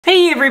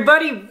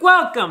everybody,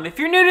 welcome! If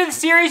you're new to the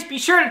series, be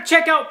sure to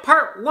check out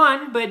part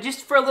 1, but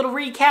just for a little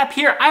recap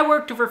here, I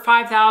worked over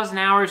 5,000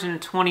 hours in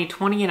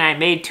 2020 and I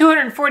made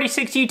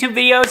 246 YouTube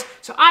videos,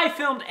 so I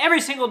filmed every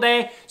single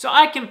day, so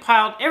I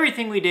compiled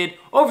everything we did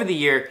over the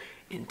year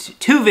into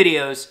 2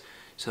 videos,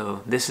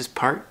 so this is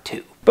part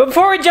 2. But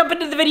before we jump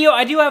into the video,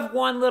 I do have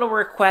one little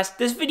request.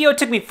 This video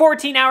took me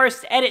 14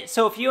 hours to edit,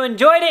 so if you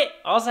enjoyed it,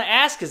 all I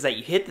ask is that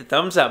you hit the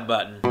thumbs up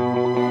button.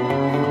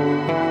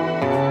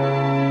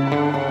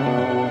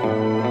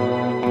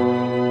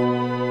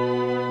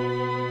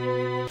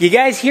 You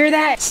guys hear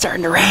that? It's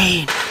starting to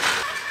rain.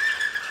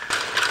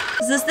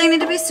 Does this thing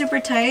need to be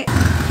super tight?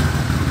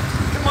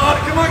 Come on,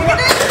 come on, come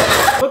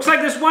on. Looks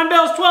like this one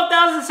bell is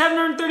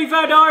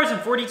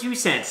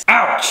 $12,735.42.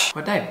 Ouch!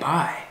 What did I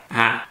buy?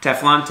 Ah,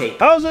 Teflon tape.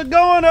 How's it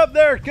going up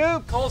there,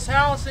 Coop? Cole's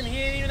house and he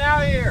ain't even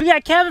out here. We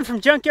got Kevin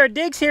from Junkyard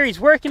Digs here. He's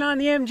working on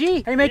the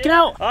MG. Are you making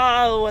out?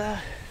 Oh,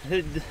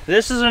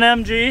 this is an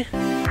MG.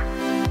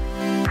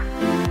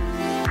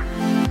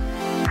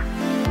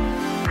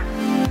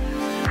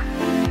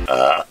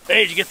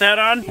 Hey, did you get that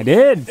on? I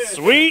did.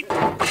 Sweet.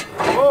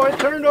 Oh, it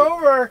turned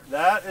over.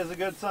 That is a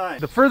good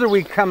sign. The further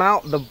we come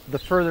out, the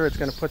further it's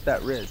going to put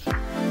that ridge.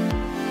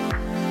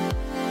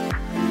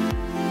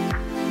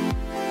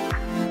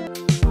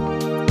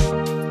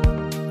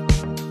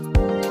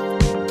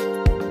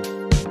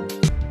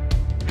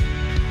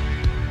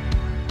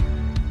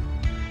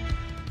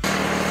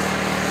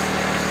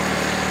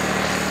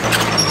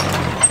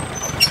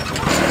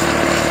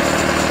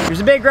 There's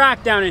a big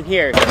rock down in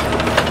here.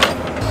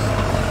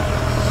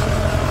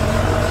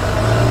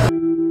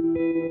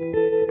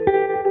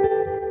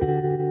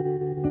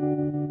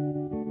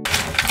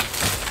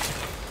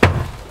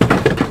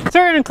 So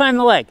we're gonna climb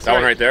the leg. That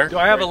one right there? Do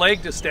I have a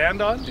leg to stand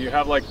on? Do you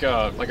have like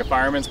a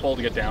fireman's pole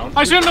to get down?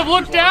 I shouldn't have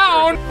looked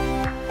down!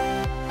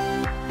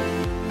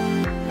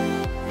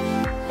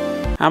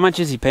 How much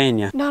is he paying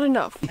you? Not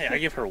enough. Hey, I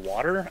give her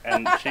water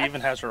and she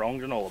even has her own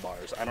granola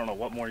bars. I don't know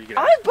what more you get.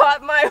 I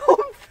bought my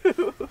own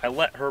food. I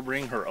let her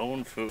bring her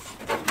own food.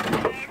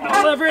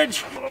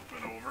 Leverage!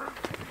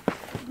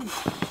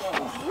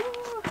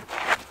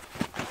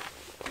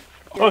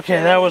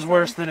 Okay, that was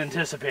worse than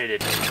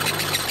anticipated.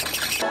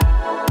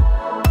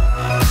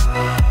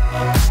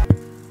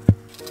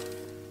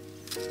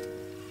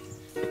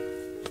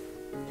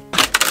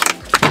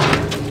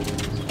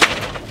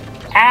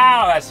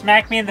 Ow, that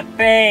smacked me in the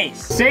face.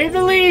 Say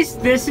the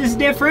least, this is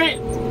different.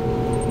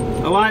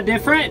 A lot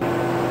different.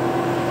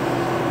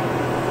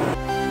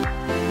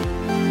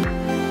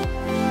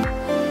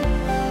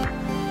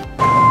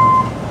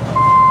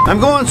 I'm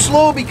going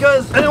slow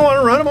because I don't want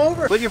to run them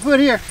over. Put your foot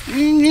here.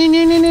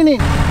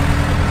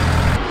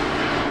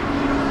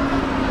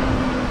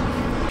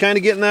 Kind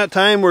of getting that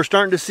time. We're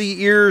starting to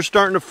see ears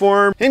starting to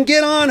form. And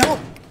get on. Oh.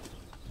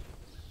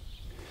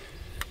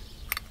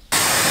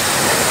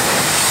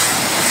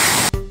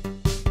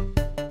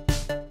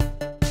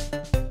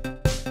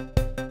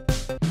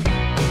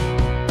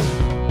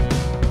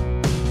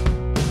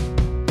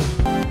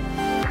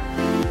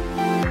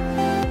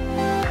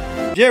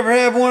 Did you ever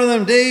have one of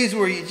them days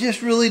where you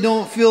just really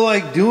don't feel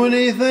like doing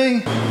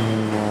anything?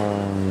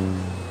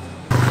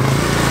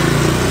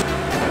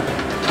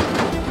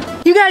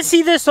 You guys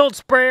see this old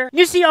sprayer?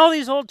 You see all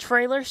these old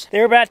trailers?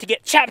 They're about to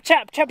get chop,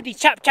 chop, choppity,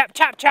 chop, chop,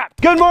 chop, chop.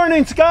 Good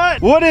morning,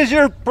 Scott. What is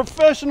your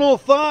professional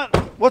thought?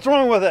 What's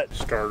wrong with it?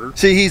 Starter.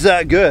 See, he's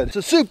that good. It's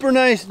a super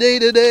nice day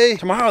today.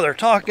 Tomorrow they're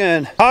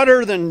talking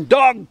hotter than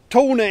dog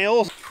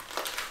toenails.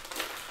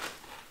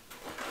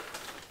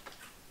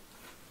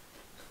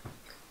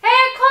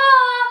 Hey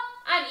Cole,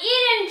 I'm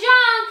eating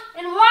junk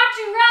and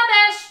watching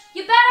rubbish.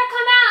 You better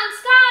come out and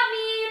stop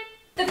me.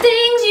 The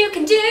things you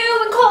can do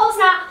when Cole's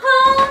not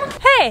home.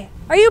 Hey,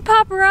 are you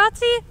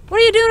paparazzi?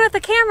 What are you doing with the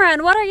camera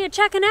and what are you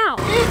checking out?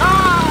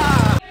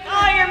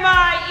 Oh, your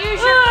might.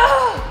 Use your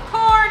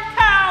cord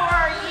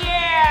power,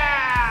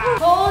 yeah.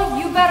 Cole,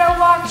 you better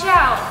watch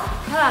out,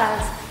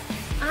 because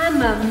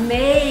I'm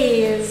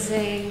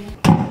amazing.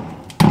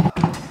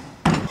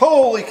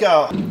 Holy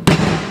cow.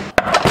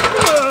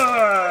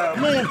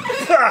 Man.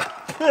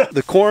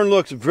 The corn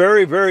looks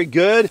very, very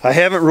good. I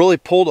haven't really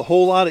pulled a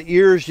whole lot of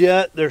ears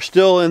yet. They're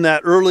still in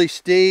that early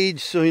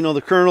stage, so you know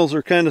the kernels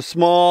are kind of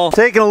small.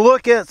 Taking a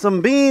look at some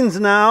beans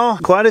now.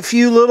 Quite a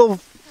few little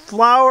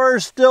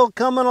flowers still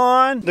coming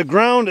on. The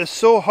ground is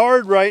so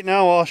hard right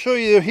now. I'll show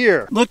you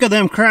here. Look at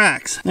them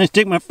cracks. I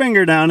stick my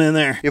finger down in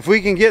there. If we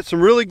can get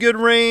some really good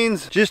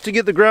rains just to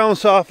get the ground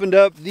softened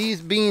up,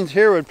 these beans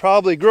here would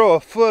probably grow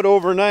a foot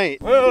overnight.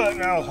 Oh,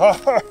 now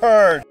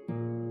hard.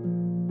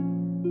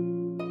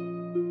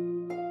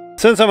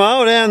 Since I'm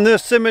out in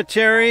this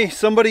cemetery,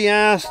 somebody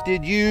asked,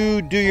 did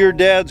you do your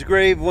dad's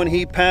grave when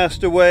he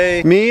passed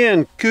away? Me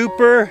and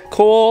Cooper,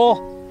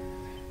 Cole,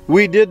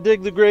 we did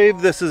dig the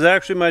grave. This is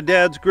actually my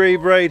dad's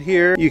grave right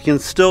here. You can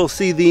still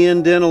see the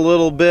indent a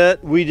little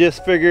bit. We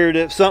just figured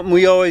it's something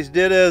we always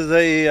did as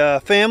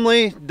a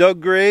family, dug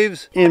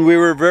graves, and we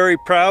were very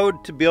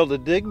proud to be able to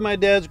dig my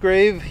dad's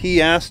grave.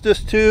 He asked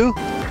us to.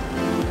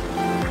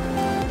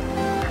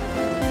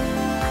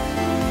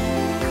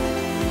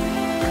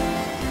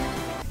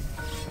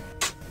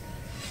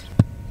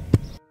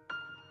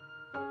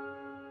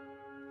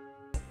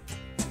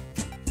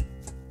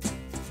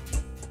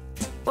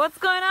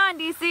 on,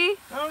 DC?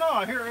 I don't know,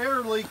 I hear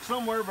air leak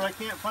somewhere, but I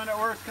can't find out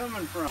where it's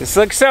coming from. This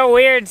looks so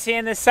weird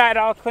seeing this side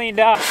all cleaned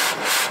up.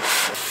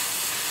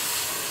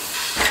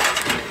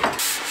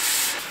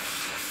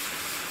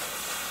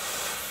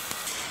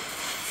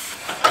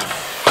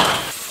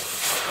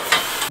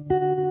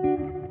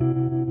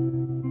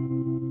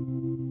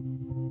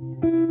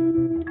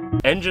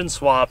 Engine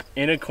swap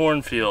in a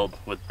cornfield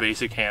with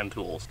basic hand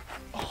tools.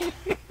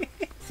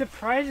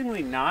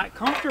 Surprisingly not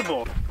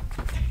comfortable.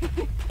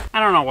 I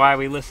don't know why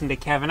we listen to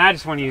Kevin. I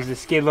just want to use the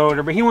skid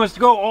loader, but he wants to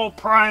go all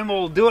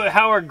primal, do it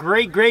how our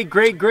great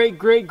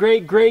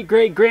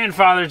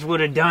grandfathers would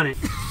have done it.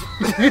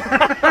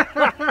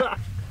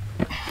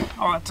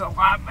 Oh, it's a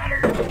lot better.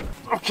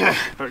 Okay,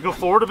 better go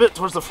forward a bit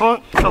towards the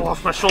front. Fell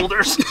off my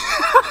shoulders.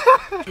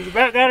 You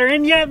about got her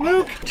in yet,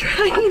 Luke?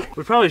 Trying.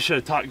 We probably should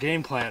have talked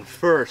game plan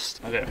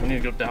first. Okay, we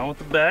need to go down with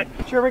the back.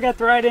 Sure we got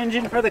the right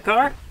engine for the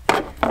car?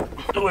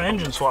 Do an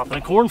engine swap in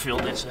a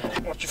cornfield, they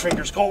said. Watch your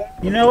fingers go.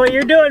 You know what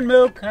you're doing,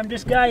 Mook. I'm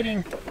just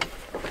guiding.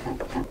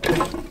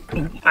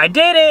 I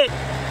did it!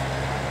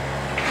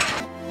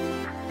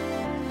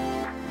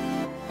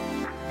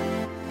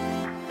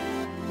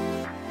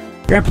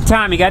 Grandpa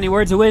Tom, you got any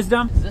words of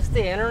wisdom? Is this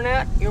the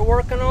internet you're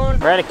working on?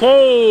 We're at a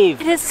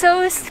cave. It is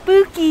so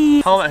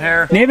spooky. Helmet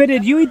hair. Neva,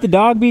 did you eat the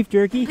dog beef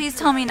jerky? Please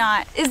tell me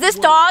not. Is this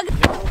dog?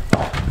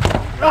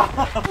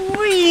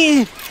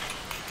 Wee!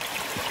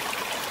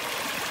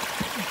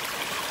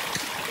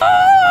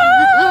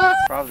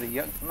 Probably,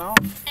 no?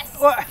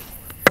 What?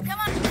 Come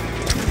on.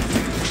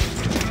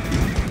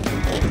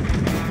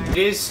 It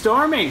is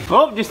storming.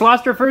 Oh, just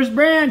lost our first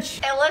branch.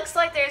 It looks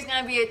like there's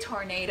gonna be a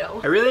tornado.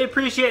 I really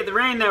appreciate the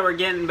rain that we're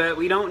getting, but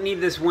we don't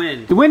need this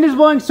wind. The wind is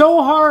blowing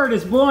so hard,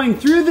 it's blowing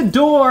through the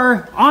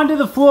door, onto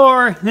the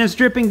floor, and then it's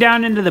dripping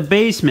down into the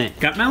basement.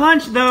 Got my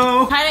lunch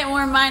though. I didn't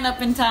warm mine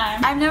up in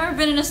time. I've never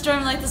been in a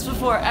storm like this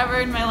before, ever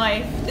in my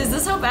life. Is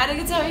this how bad it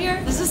gets out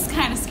here? This is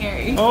kind of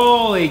scary.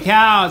 Holy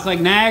cow, it's like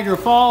Niagara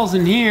Falls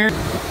in here.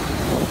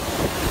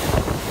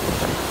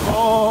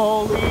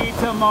 Holy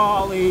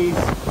tamales.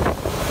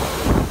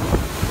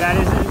 That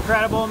is an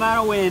incredible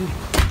amount of wind.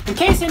 In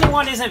case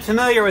anyone isn't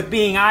familiar with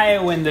being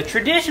Iowan, the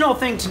traditional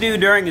thing to do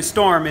during a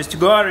storm is to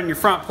go out on your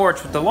front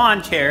porch with the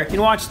lawn chair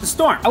and watch the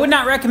storm. I would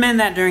not recommend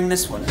that during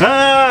this one.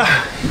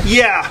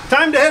 Yeah,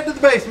 time to head to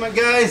the basement,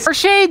 guys. Our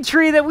shade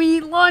tree that we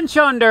eat lunch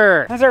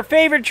under. That's our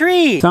favorite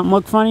tree. Something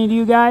look funny to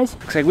you guys?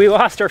 Looks like we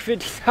lost our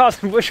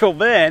 50,000 bushel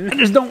bin. It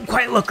just don't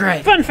quite look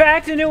right. Fun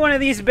fact, a new one of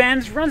these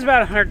bins runs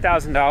about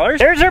 $100,000.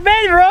 There's our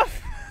bed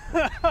roof.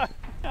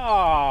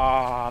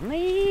 Aw,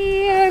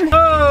 man.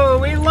 Oh,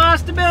 we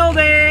lost a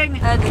building.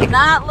 That did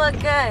not look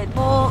good.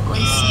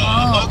 Holy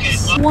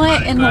smokes.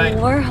 What in the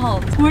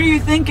world? What are you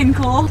thinking,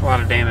 Cole? A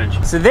lot of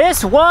damage. So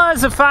this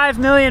was a 5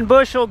 million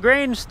bushel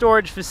grain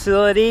storage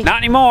facility. Not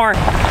anymore.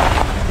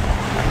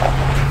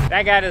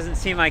 That guy doesn't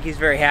seem like he's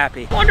very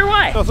happy. Wonder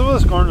why. Some of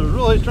this corn is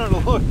really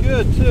starting to look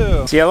good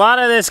too. See, a lot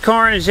of this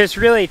corn is just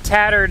really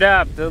tattered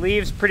up. The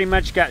leaves pretty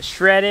much got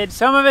shredded.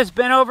 Some of it's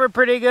been over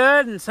pretty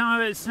good and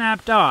some of it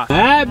snapped off.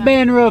 That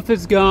bin roof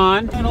is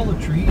gone. And all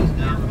the trees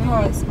down.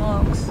 Holy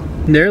smokes.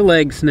 Their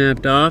leg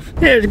snapped off.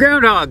 There's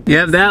Groundhog.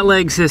 Yep, that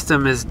leg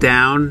system is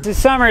down. This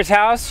is Summer's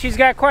house. She's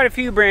got quite a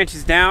few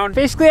branches down.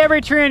 Basically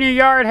every tree in your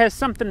yard has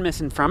something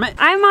missing from it.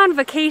 I'm on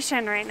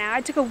vacation right now.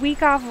 I took a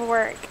week off of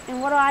work.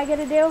 And what do I get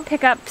to do?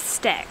 Pick up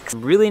sticks.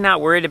 I'm really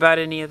not worried about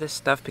any of this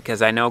stuff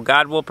because I know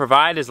God will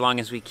provide as long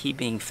as we keep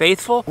being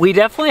faithful. We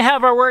definitely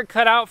have our work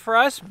cut out for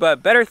us,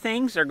 but better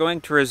things are going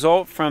to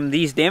result from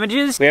these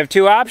damages. We have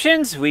two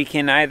options. We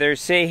can either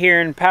sit here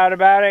and pout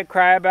about it,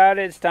 cry about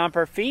it, stomp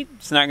our feet.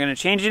 It's not going to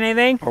change anything.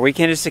 Or we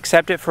can just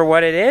accept it for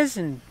what it is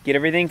and get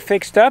everything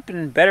fixed up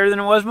and better than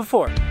it was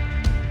before.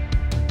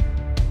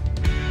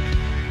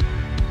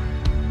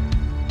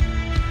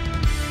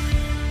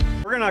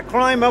 We're gonna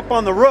climb up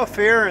on the roof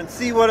here and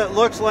see what it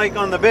looks like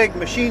on the big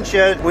machine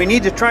shed. We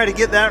need to try to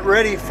get that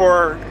ready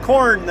for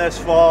corn this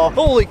fall.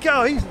 Holy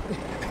cow, he's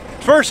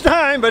first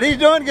time, but he's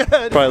doing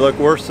good. Probably look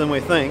worse than we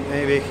think,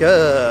 maybe.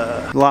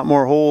 A lot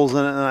more holes in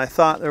it than I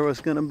thought there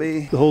was gonna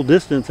be. The whole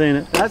distance, ain't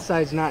it? That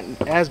side's not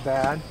as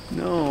bad.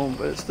 No,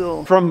 but it's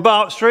still from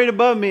about straight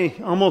above me,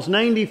 almost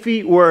 90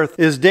 feet worth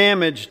is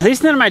damaged. At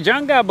least none of my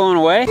junk got blown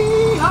away.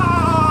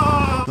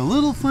 The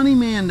little funny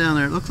man down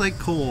there, it looks like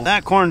coal.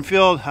 That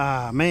cornfield,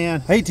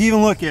 man, I hate to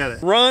even look at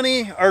it.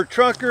 Ronnie, our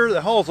trucker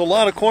that hauls a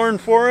lot of corn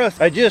for us,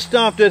 I just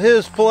stopped at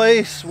his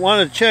place,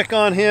 wanted to check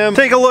on him.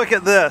 Take a look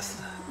at this.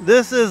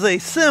 This is a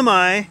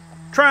semi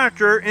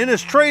tractor in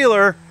his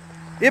trailer.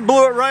 It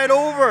blew it right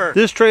over.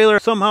 This trailer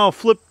somehow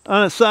flipped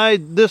on its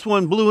side. This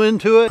one blew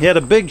into it. He had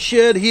a big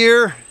shed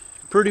here.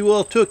 Pretty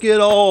well took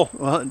it all.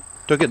 Well,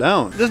 took it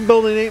down. This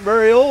building ain't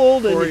very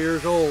old. 4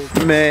 years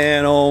old.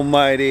 Man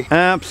almighty.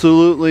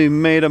 Absolutely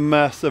made a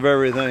mess of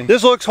everything.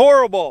 This looks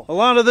horrible. A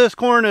lot of this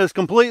corn is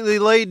completely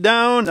laid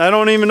down. I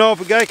don't even know if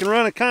a guy can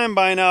run a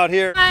combine out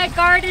here. My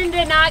garden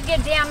did not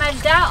get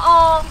damaged at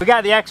all. We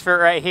got the expert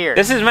right here.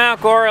 This is Mount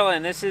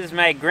Gorlin. This is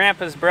my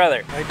grandpa's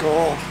brother.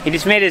 Michael. He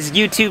just made his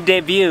YouTube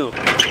debut.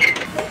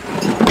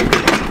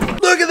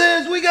 Look at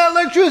this, we got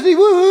electricity,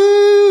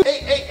 woohoo!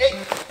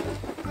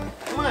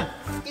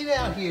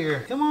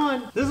 here. Come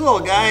on. This little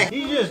guy,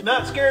 he's just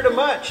not scared of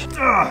much.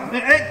 Ugh,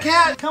 that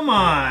cat, come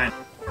on.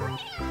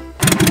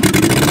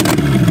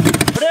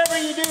 Whatever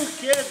you do,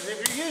 kids,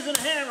 if you're using a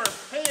hammer,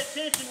 pay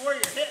attention where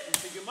you're hitting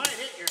because you might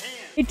hit your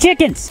hand. Hey,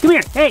 chickens, come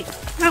here. Hey,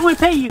 I want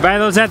to pay you. Buy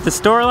those at the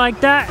store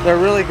like that? They're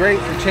really great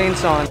for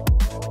chainsawing.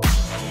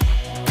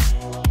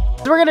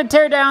 So we're gonna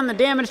tear down the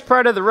damaged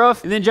part of the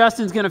roof, and then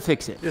Justin's gonna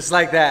fix it. Just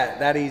like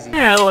that easy.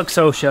 Yeah, it looks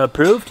OSHA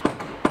approved.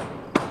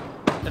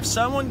 If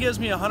someone gives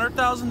me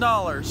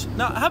 $100,000,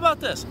 now how about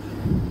this?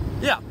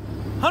 Yeah,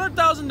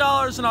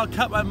 $100,000 and I'll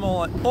cut my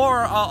mullet, or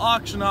I'll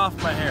auction off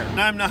my hair.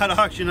 I'm not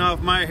auctioning off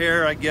my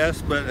hair, I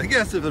guess, but I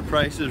guess if the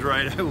price is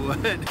right, I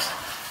would.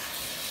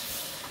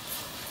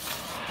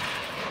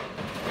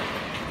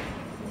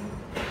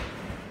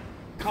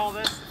 Call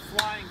this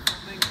flying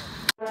flamingo.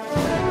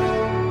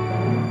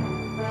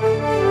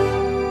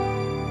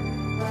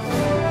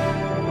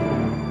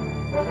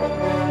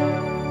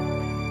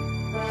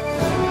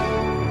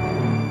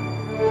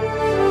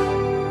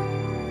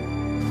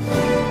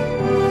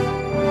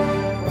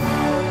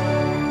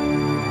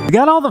 We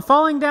got all the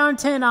falling down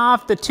tin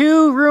off. The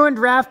 2 ruined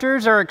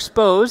rafters are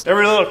exposed.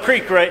 Every little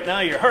creak right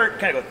now, your heart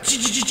kind of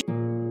goes.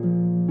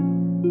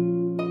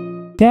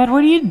 Dad,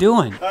 what are you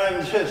doing?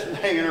 I'm just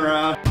hanging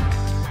around.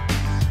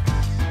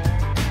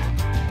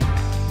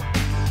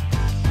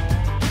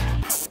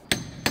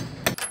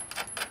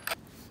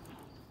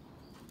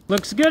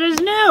 Looks good as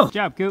new. Good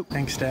job, Coop.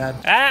 Thanks,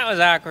 Dad. That was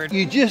awkward.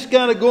 You just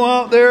gotta go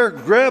out there,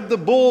 grab the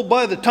bull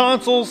by the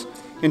tonsils,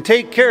 and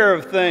take care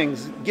of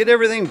things. Get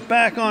everything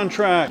back on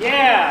track.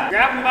 Yeah,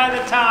 grab him by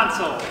the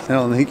tonsils. I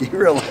don't think you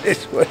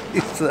realize what he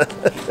said.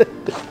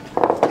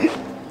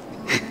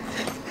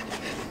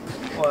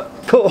 What?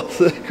 Cole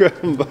said grab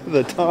him by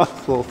the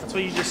tonsils. That's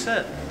what you just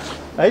said.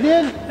 I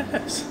did?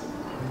 Yes.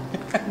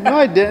 No,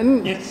 I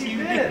didn't. Yes, you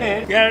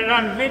did. Got it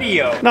on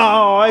video.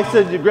 No, I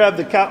said you grab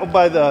the cow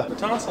by the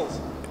Tonsils.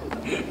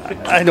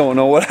 I don't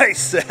know what I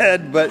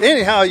said, but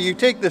anyhow, you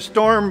take the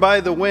storm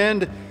by the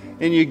wind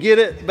and you get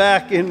it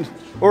back in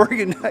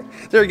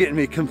organized. They're getting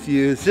me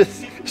confused.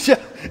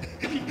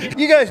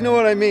 You guys know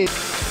what I mean.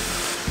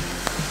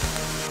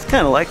 It's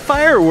kind of like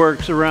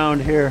fireworks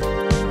around here.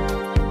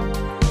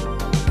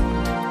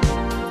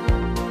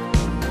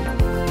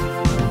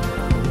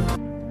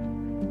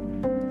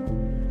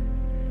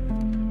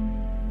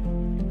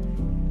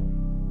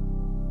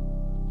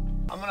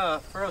 I'm gonna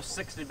throw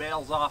 60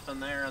 bales off in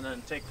there and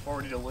then take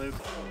 40 to Luke.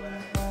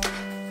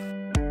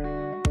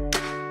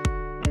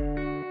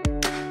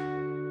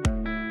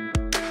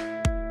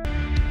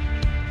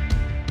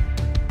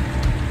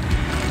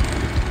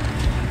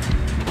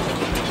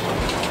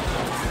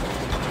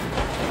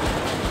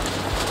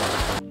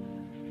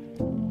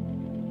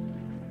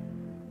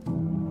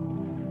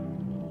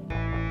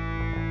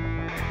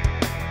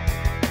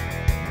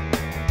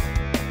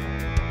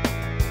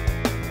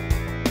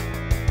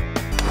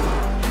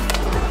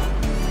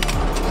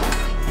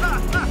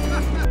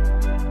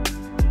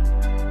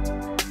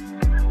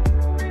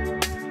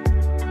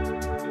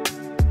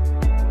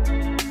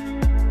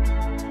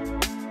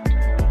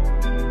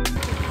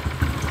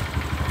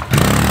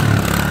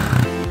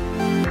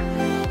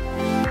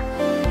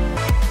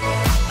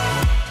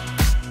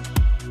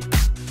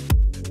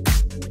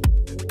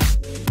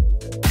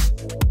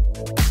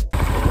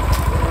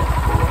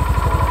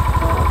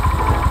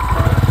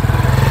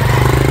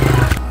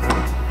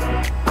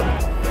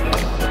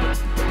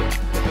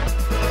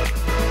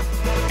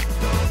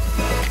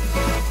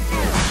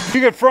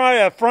 You could fry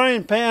a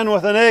frying pan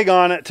with an egg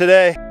on it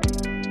today.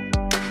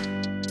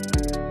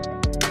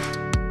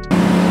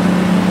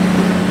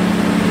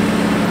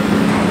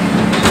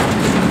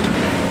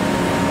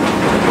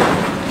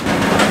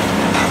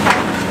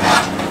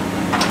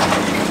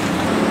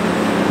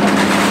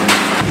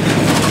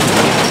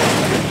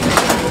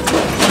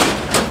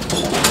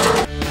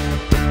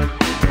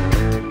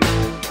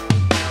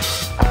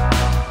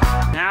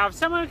 Now, if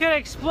someone could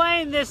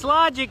explain this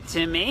logic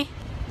to me.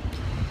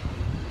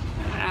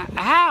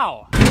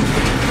 How?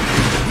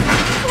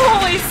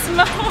 Holy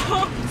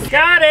smokes!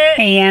 Got it!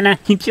 Hey Anna,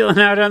 you chilling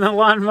out on the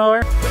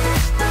lawnmower?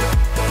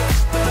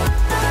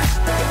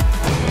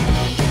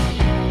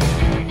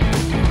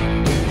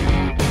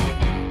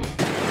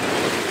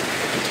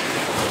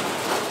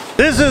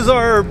 This is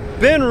our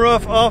bin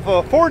roof off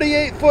a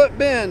 48-foot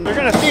bin. They're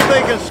gonna see if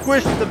they can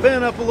squish the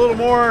bin up a little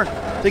more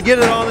to get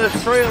it on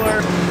this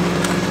trailer.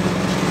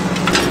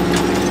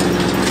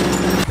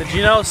 Did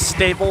you know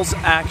Staples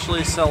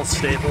actually sells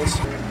staples?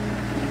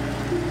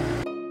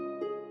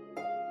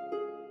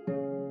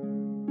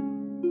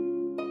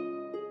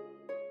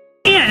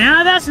 Yeah,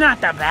 no, that's not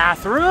the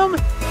bathroom.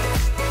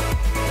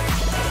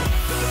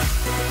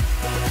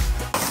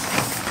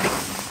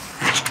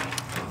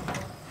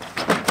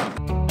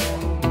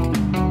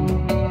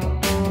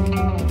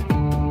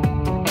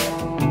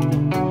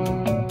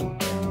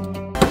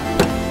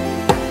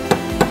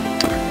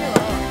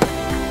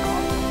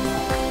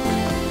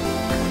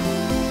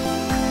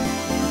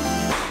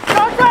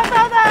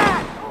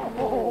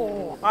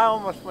 I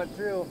almost went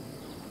through.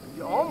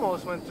 You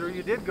almost went through.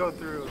 You did go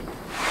through.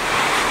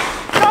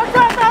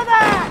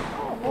 that!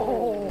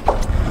 Oh.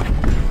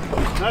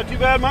 Not too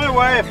bad my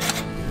way.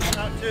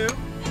 Not too.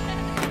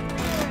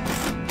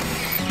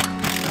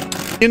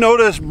 You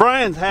notice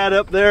Brian's hat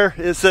up there,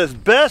 it says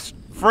best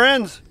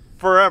friends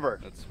forever.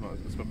 That's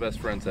my best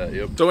friend's hat,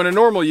 yep. So in a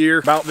normal year,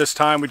 about this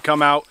time, we'd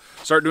come out,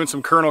 start doing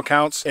some kernel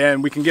counts,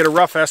 and we can get a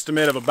rough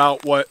estimate of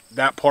about what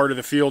that part of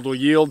the field will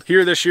yield.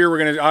 Here this year, we're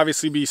gonna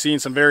obviously be seeing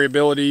some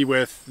variability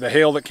with the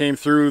hail that came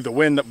through, the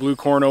wind that blew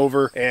corn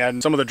over,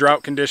 and some of the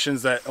drought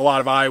conditions that a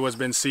lot of Iowa's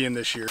been seeing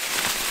this year.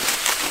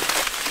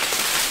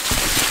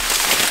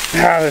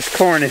 Ah, this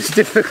corn is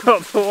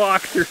difficult to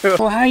walk through.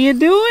 Well, how you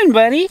doing,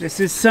 buddy? This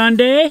is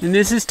Sunday, and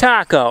this is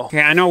Taco.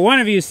 Okay, I know one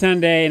of you is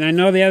Sunday, and I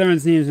know the other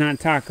one's name is not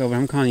Taco, but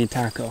I'm calling you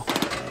Taco.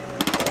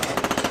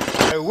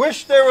 I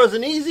wish there was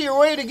an easier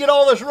way to get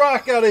all this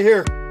rock out of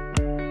here.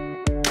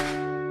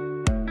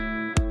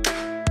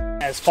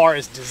 As far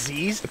as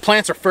disease, the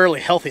plants are fairly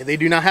healthy. They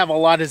do not have a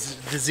lot of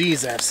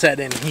disease that have set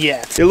in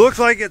yet. It looks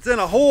like it's in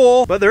a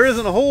hole, but there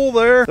isn't a hole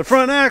there. The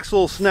front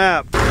axle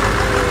snapped.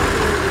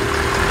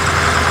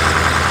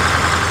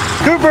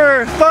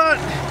 Cooper thought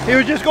he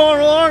was just going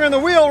along and the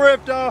wheel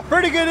ripped off.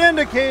 Pretty good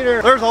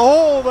indicator. There's a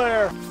hole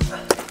there.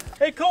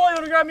 Hey Cole, you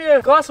wanna grab me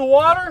a glass of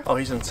water? Oh,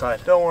 he's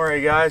inside. Don't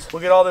worry guys,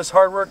 we'll get all this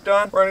hard work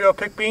done. We're gonna go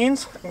pick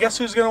beans, and guess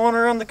who's gonna wanna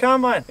run the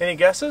combine? Any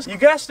guesses? You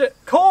guessed it,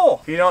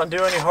 Cole! If you don't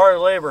do any hard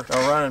labor,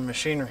 no running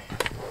machinery.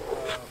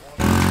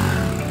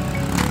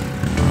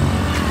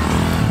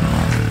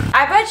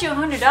 I bet you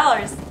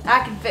 $100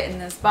 I can fit in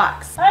this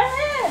box.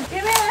 I'm in!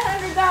 Give me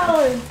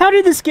 $100! How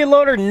did the skid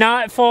loader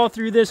not fall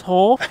through this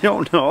hole? I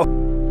don't know.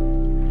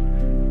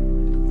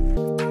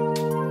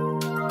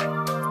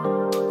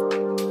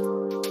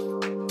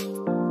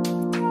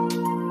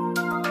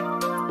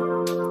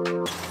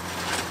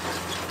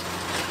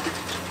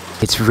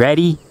 It's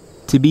ready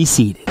to be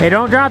seated. Hey,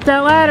 don't drop that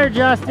ladder,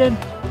 Justin.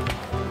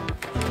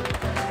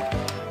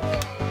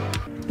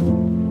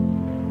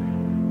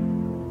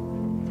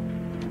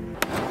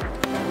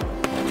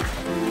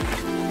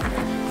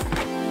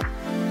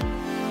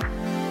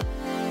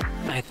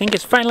 I think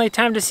it's finally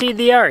time to seed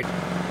the yard.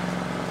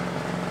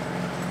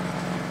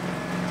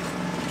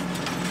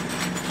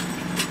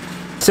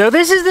 So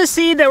this is the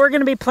seed that we're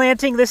going to be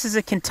planting. This is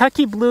a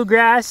Kentucky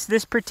bluegrass.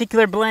 This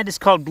particular blend is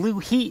called Blue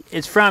Heat.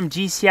 It's from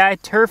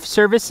GCI Turf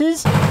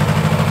Services.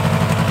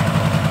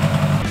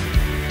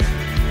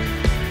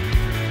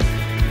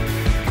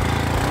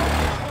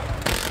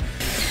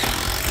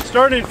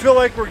 Starting to feel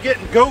like we're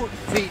getting goat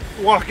feet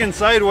walking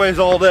sideways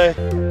all day.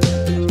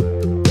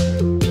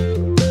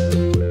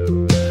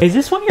 Is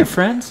this one of your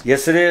friends?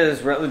 Yes, it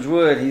is. Rutledge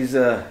Wood. He's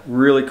a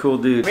really cool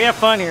dude. We have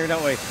fun here,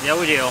 don't we? Yeah,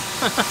 we do.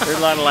 There's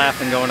a lot of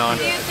laughing going on.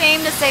 Do you pay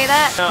him to say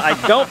that? No, I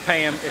don't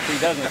pay him if he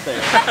doesn't say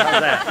it.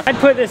 How's that? I'd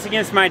put this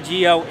against my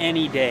Geo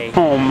any day.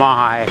 Oh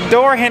my.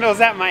 Door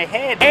handle's at my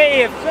head.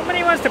 Hey, if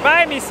somebody wants to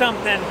buy me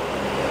something,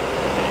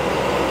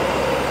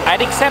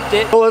 I'd accept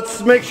it. Well,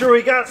 let's make sure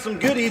we got some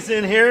goodies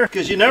in here,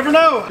 because you never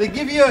know. They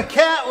give you a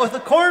cat with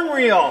a corn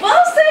reel.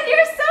 Wilson,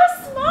 you're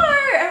so smart.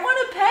 I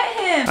want to pet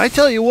him. I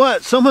tell you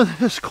what, some of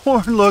this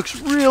corn looks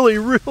really,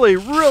 really,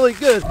 really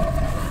good.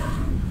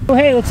 Oh,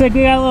 hey, looks like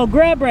we got a little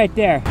grub right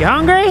there. You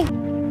hungry?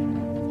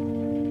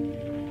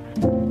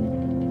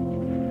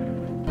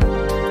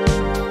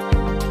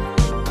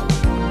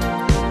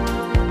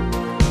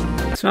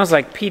 It smells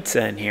like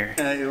pizza in here.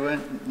 Yeah, you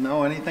wouldn't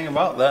know anything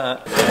about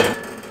that.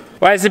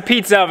 Why is the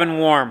pizza oven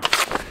warm?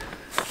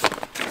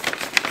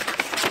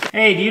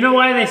 Hey, do you know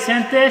why they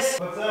sent this?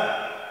 What's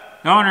that?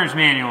 The owner's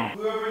manual.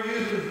 Whoever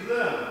uses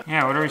them.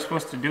 Yeah, what are we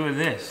supposed to do with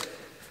this?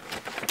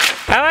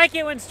 I like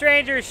it when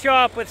strangers show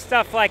up with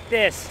stuff like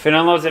this. If it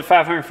unloads at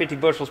 550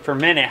 bushels per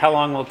minute, how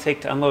long will it take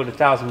to unload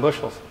 1,000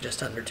 bushels?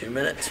 Just under 2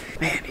 minutes.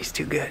 Man, he's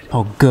too good.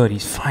 Oh good,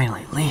 he's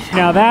finally leaving.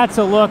 Now that's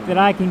a look that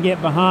I can get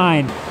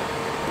behind.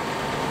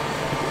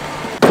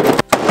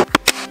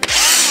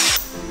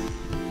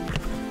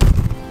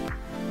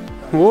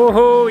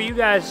 Whoa, you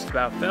guys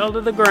about fell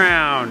to the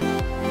ground.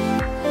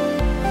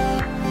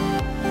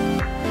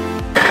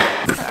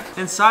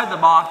 Inside the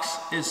box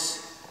is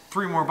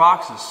 3 more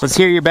boxes. Let's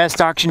hear your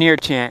best auctioneer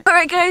chant. All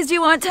right, guys, do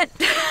you want 10?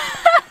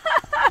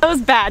 That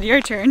was bad.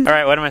 Your turn. All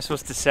right, what am I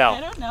supposed to sell?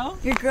 I don't know.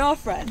 Your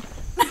girlfriend.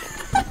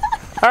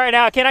 All right,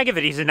 now, can I give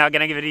it easy now?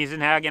 Can I give it easy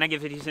now? Can I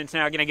give it easy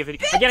now? Can I give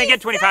it easy? Can I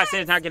get 25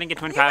 cents now? Can I get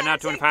 25 now?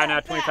 25 now?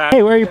 25.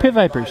 Hey, where are your pit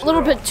vipers? A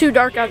little bit too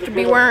dark out to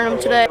be wearing them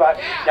today.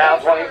 Down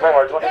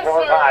 24,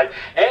 24.5,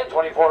 and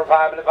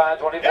 24.5 in the vine,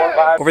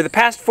 24.5. Over the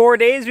past 4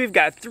 days, we've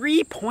got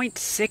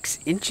 3.6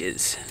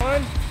 inches.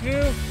 1,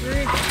 2,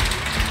 3.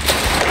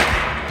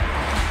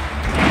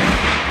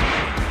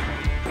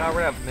 Now we're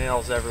gonna have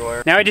nails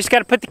everywhere. Now we just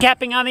gotta put the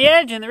capping on the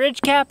edge and the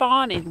ridge cap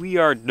on, and we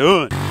are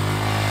done.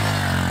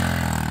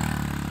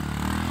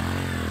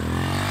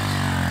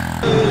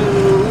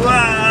 Ooh,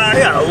 I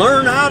gotta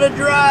learn how to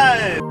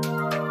drive.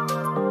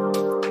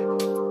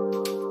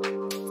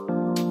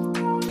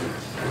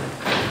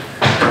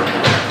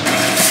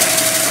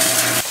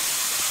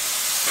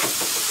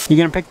 You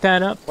gonna pick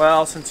that up?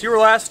 Well, since you were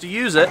last to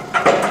use it,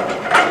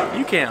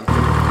 you can.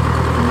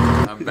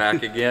 I'm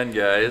Back again,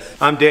 guys.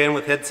 I'm Dan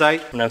with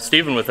Headsight. And I'm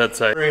Steven with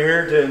Headsight. We're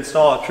here to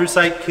install a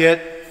TrueSight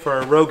kit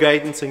for row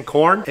guidance in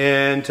corn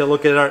and to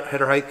look at our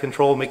header height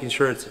control, making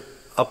sure it's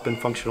up and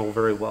functional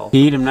very well.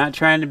 Pete, I'm not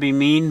trying to be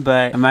mean,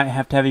 but I might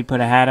have to have you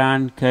put a hat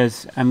on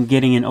because I'm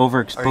getting an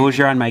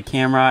overexposure on my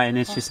camera and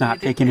it's just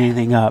not picking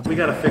anything up. We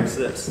gotta fix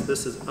this.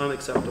 This is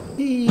unacceptable.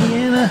 Hey,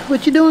 Anna,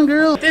 what you doing,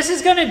 girl? What this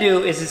is going to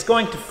do is it's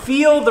going to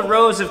feel the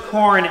rows of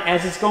corn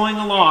as it's going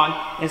along.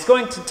 And it's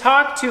going to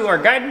talk to our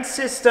guidance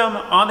system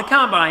on the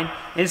combine,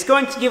 and it's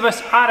going to give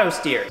us auto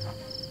steer.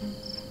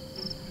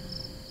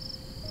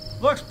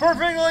 Looks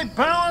perfectly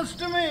balanced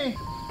to me.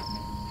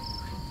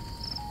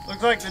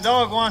 Looks like the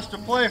dog wants to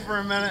play for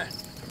a minute.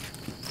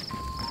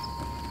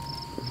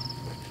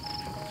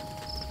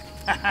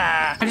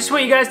 I just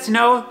want you guys to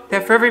know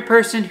that for every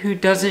person who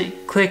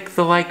doesn't click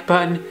the like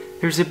button,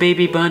 there's a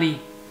baby bunny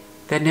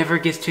that never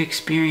gets to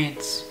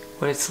experience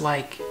what it's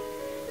like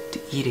to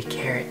eat a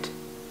carrot.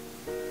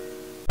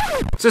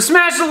 So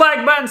smash the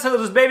like button so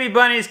those baby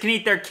bunnies can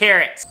eat their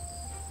carrots.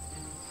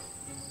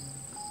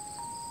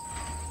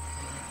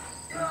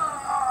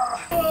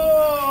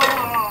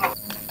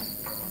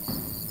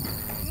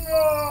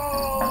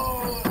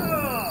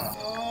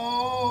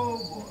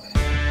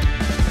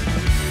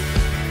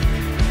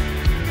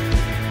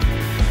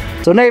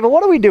 So Neva,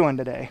 what are we doing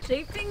today?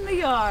 Shaping the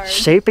yard.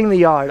 Shaping the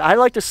yard. I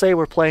like to say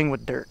we're playing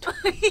with dirt.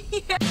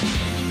 Yeah.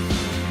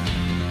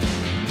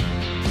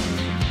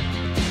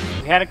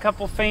 We had a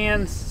couple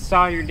fans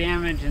saw your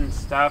damage and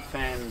stuff,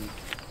 and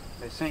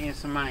they sent you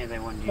some money they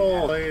wanted you to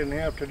have. Oh, they didn't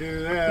have to do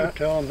that.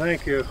 Tell them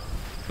thank you.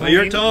 Well,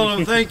 you're telling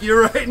them thank you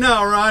right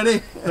now, Ronnie.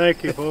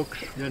 Thank you, folks.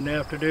 Didn't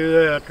have to do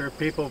that. There are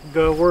people who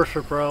got worse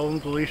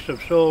problems. At least I'm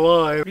still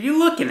alive. What are you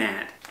looking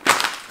at?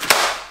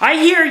 I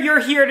hear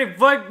you're here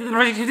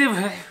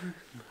to...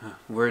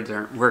 Words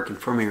aren't working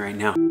for me right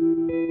now.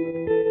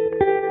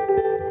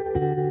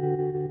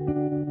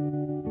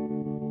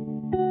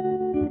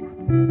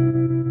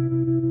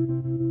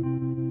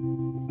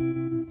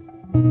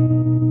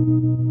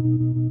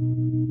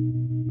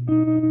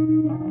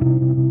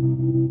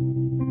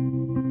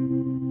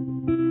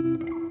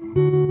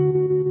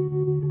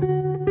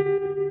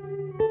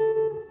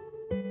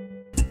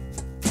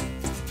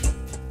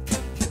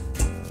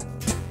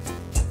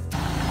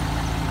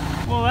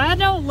 Well, that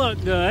don't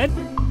look good.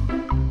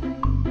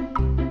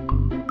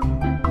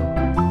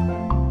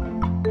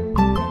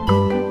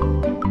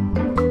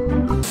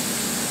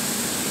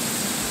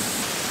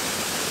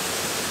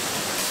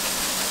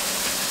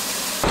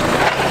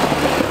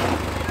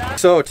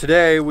 So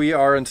today we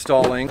are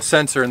installing a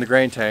sensor in the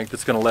grain tank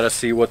that's going to let us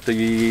see what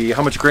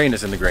how much grain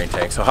is in the grain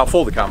tank, so how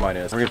full the combine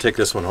is. We're going to take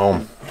this one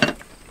home.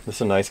 This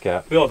is a nice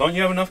cat. Bill, don't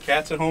you have enough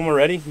cats at home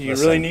already? Do you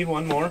really need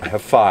one more? I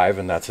have 5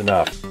 and that's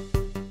enough.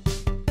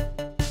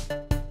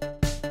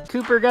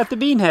 Cooper got the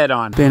bean head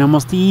on. Been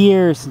almost a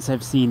year since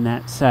I've seen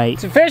that sight.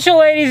 It's official,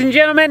 ladies and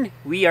gentlemen.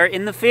 We are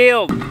in the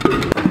field.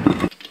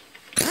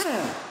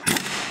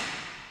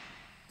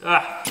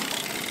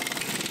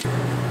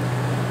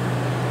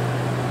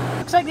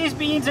 Looks like these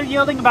beans are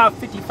yielding about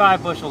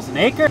 55 bushels an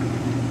acre.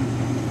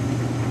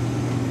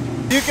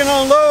 You can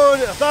unload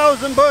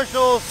 1,000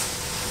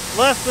 bushels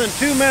less than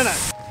 2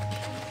 minutes.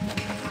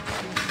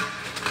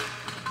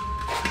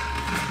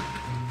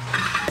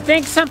 I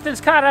think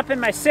something's caught up in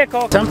my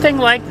sickle. Something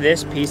like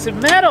this piece of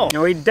metal. You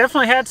know, we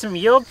definitely had some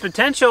yield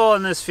potential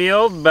in this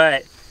field,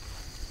 but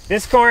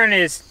this corn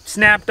is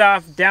snapped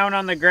off down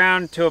on the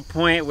ground to a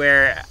point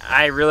where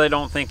I really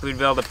don't think we'd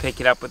be able to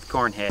pick it up with the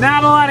corn head.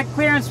 Not a lot of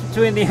clearance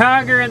between the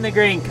auger and the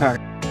grain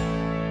cart.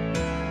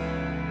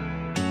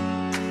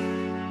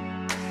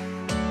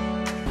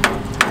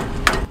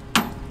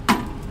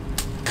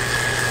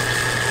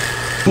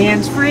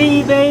 Hands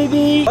free,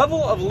 baby!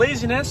 Level of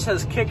laziness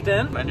has kicked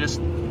in. I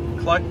just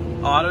collect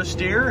auto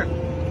steer and I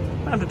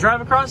don't have to drive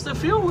across the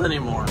field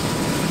anymore.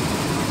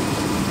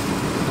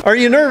 Are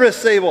you nervous,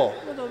 Sable?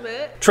 A little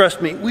bit.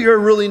 Trust me, we are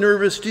really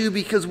nervous too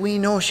because we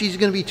know she's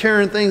going to be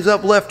tearing things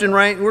up left and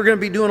right and we're going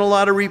to be doing a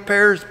lot of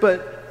repairs,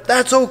 but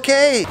that's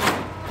okay.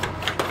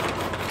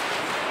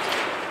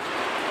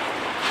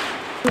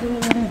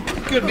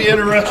 Could be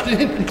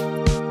interesting.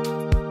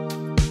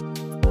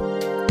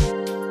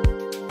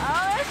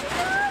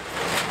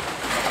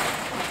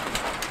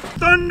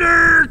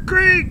 Thunder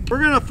Creek!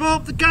 We're gonna fill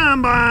up the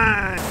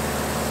combine!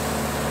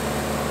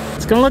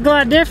 It's gonna look a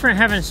lot different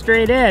having a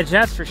straight edge,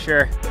 that's for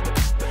sure.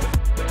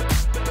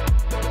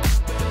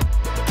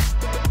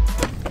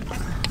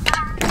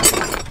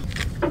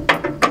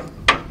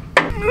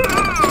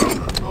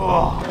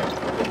 Oh.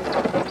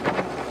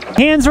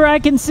 Hands where I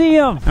can see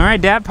them!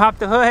 Alright, Dad, pop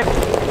the hood.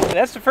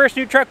 That's the first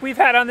new truck we've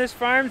had on this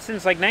farm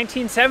since like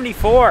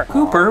 1974.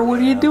 Cooper, what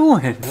are you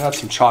doing? I got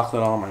some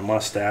chocolate on my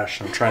mustache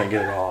and I'm trying to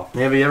get it off.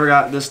 Have you ever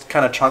got this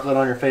kind of chocolate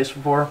on your face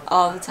before?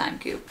 All the time,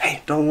 Coop.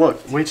 Hey, don't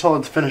look. Wait till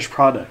it's finished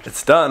product.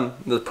 It's done.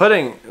 The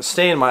pudding is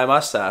staying in my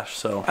mustache,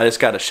 so I just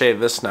got to shave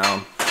this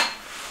now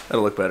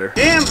That'll look better.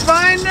 Can't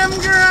find them,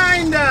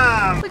 grind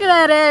them. Look at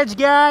that edge,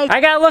 guys. I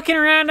got looking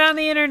around on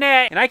the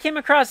internet, and I came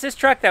across this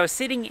truck that was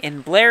sitting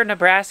in Blair,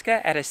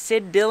 Nebraska at a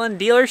Sid Dillon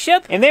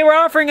dealership, and they were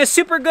offering a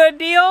super good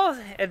deal,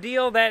 a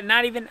deal that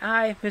not even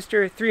I,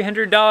 Mr.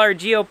 $300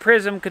 Geo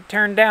Prism, could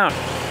turn down.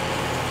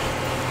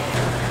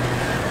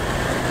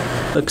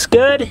 Looks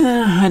good.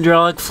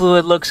 Hydraulic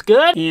fluid looks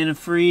good.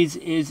 Antifreeze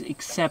is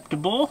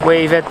acceptable.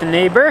 Wave at the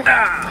neighbor.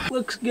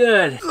 Looks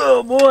good.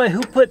 Oh boy,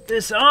 who put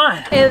this on?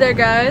 Hey there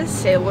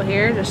guys, Table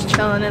here, just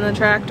chilling in the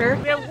tractor.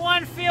 We have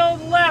one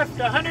field left,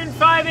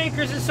 105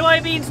 acres of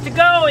soybeans to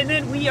go, and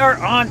then we are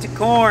on to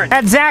corn.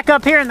 Had Zach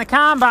up here in the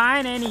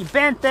combine, and he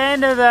bent the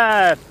end of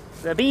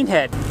the bean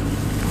head.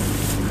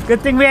 Good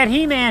thing we had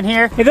He-Man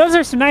here. Hey, those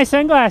are some nice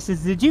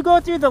sunglasses. Did you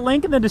go through the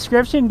link in the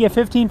description and get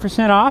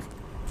 15% off?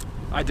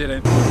 I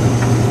didn't.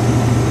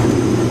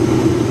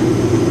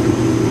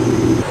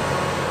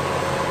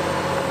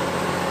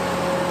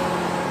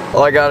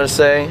 All I gotta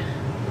say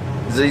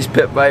is these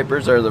pit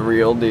vipers are the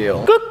real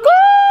deal.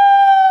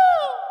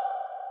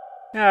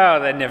 Oh,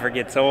 that never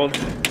gets old.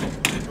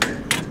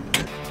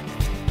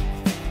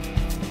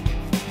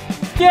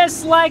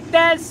 Just like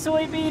that,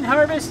 soybean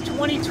harvest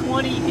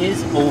 2020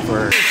 is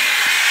over.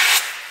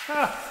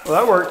 Well,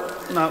 that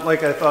worked. Not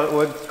like I thought it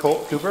would,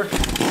 Colt Cooper.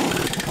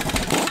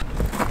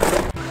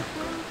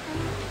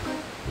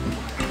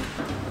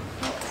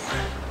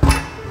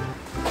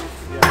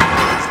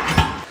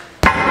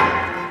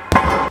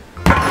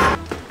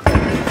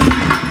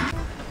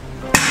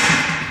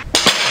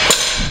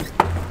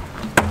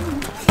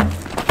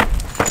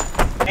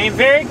 I'm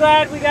very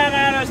glad we got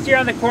an auto steer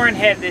on the corn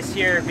head this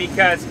year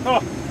because,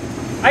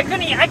 I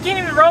can't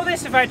even roll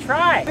this if I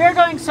try. We're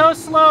going so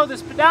slow, the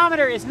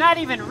speedometer is not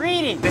even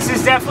reading. This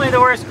is definitely the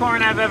worst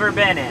corn I've ever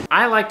been in.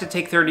 I like to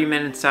take 30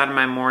 minutes out of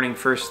my morning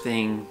first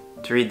thing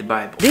to read the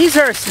Bible. These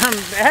are some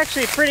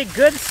actually pretty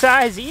good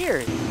size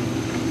ears.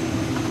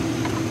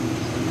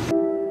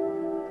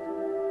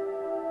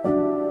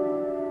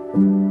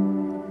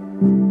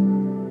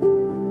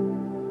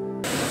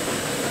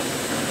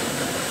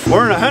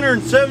 We're in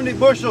 170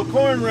 bushel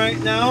corn right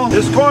now.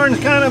 This corn's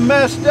kind of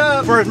messed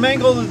up. For as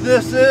mangled as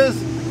this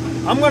is,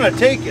 I'm gonna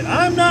take it.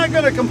 I'm not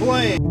gonna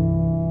complain.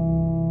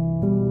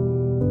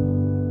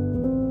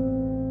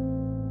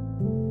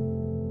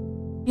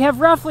 You have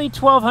roughly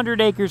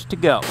 1,200 acres to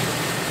go.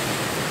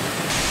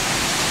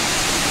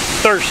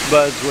 Thirst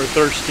buds, we're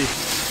thirsty.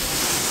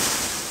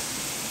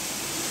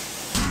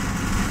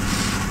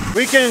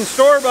 We can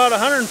store about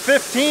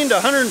 115 to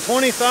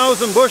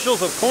 120,000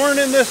 bushels of corn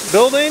in this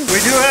building. We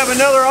do have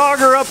another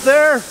auger up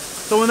there,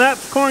 so when that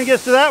corn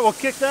gets to that, we'll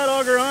kick that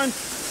auger on,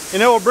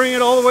 and it will bring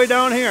it all the way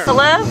down here.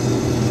 Hello?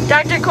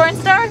 Dr.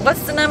 Cornstar?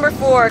 What's the number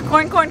for?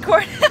 Corn.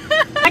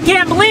 I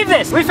can't believe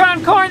this! We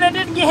found corn that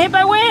didn't get hit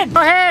by wind!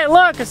 Oh hey,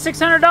 look, a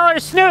 $600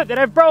 snoot that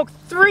I broke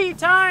 3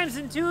 times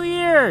in 2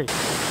 years!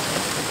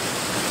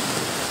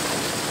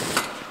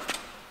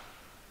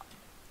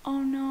 Oh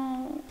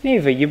no.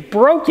 Neva, you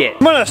broke it!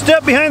 I'm gonna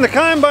step behind the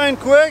combine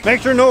quick,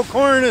 make sure no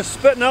corn is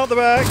spitting out the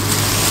back.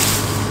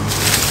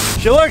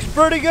 She looks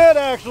pretty good,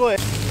 actually.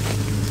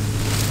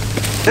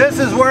 This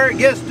is where it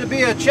gets to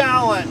be a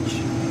challenge.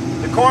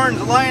 The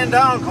corn's laying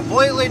down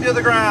completely to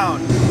the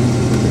ground.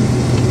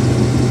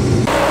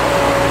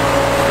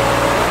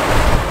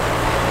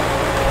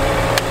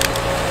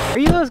 Are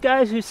you those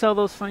guys who sell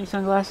those funny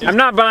sunglasses? I'm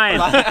not buying.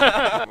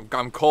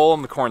 I'm Cole,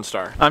 I'm the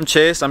Cornstar. I'm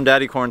Chase, I'm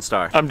Daddy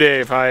Cornstar. I'm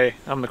Dave, hi,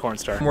 I'm the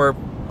Cornstar. We're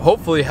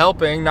hopefully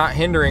helping, not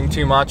hindering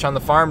too much on the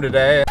farm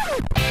today.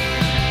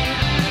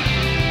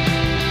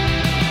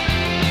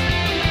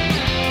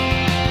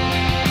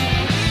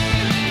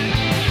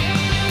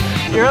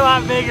 You're a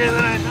lot bigger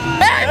than I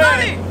thought. Hey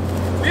buddy!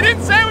 You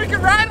didn't say we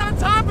could ride on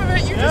top of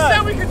it, you just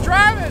said we could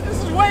drive it.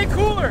 This is way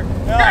cooler.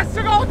 You guys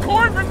took all the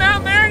corn from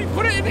down there and you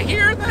put it into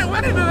here and then it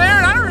went into there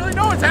and I don't really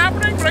know what's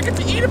happening, but I get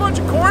to eat a bunch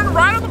of corn and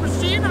ride on the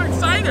machine. I'm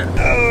excited.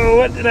 Oh,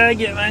 what did I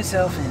get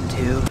myself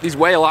into? These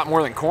weigh a lot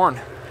more than corn.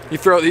 You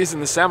throw these in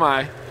the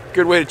semi,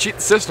 good way to cheat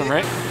the system,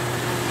 right?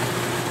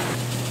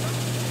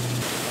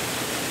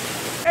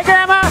 Hey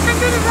Grandma! I'm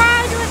gonna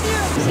ride with you.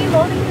 Is he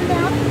loading you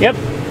down? Yep.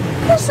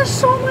 This is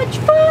so much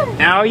fun.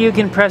 Now you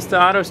can press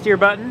the auto steer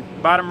button,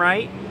 bottom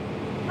right.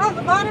 Oh,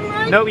 the bottom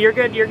right? Nope, you're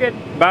good, you're good.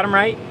 Bottom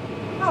right.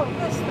 Oh,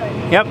 this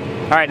thing. Yep.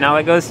 All right, now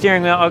let go of the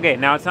steering wheel. Okay,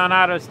 now it's on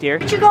auto steer.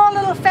 Could you go a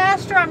little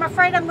faster? I'm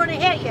afraid I'm gonna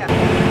hit you.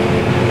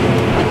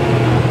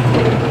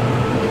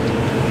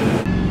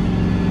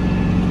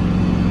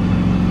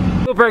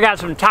 Cooper got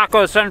some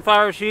taco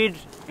sunflower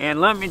seeds,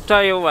 and let me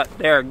tell you what,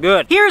 they're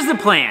good. Here's the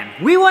plan.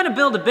 We want to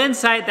build a bin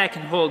site that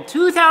can hold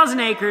 2,000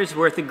 acres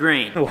worth of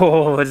grain.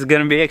 Whoa, it's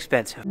gonna be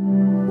expensive.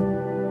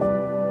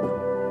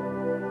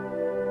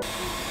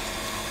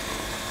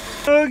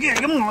 Okay,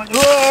 come on.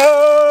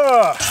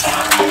 Whoa!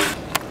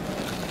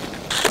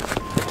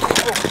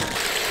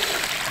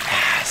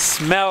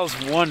 Smells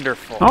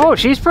wonderful. Oh,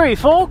 she's pretty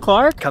full,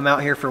 Clark. Come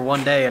out here for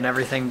one day and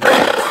everything breaks.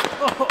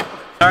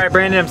 All right,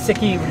 Brandon, I'm sick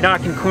of you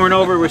knocking corn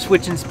over. We're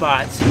switching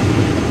spots.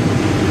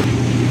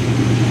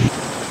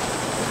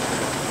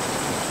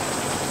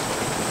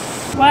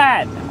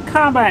 What?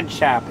 Combine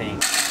shopping.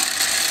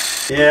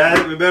 Yeah, I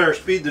think we better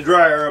speed the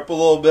dryer up a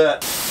little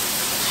bit.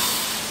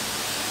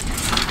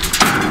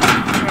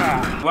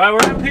 While we're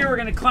up here, we're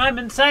gonna climb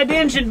inside the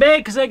engine bay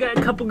because I got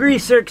a couple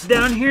grease zerks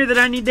down here that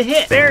I need to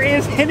hit. There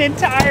is an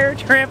entire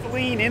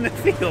trampoline in the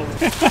field.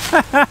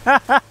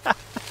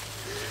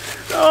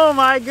 Oh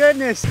my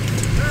goodness.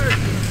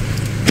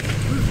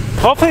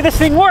 Hopefully this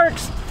thing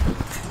works.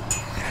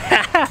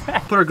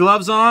 Put our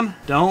gloves on.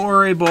 Don't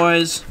worry,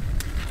 boys.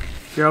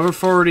 If you're over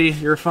 40,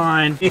 you're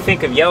fine. What do you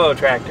think of yellow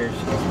tractors?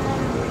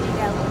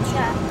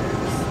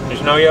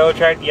 There's no yellow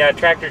tractor? Yeah,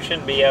 tractors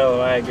shouldn't be yellow,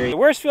 I agree. The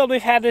worst field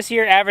we've had this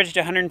year averaged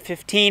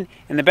 115,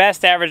 and the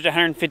best averaged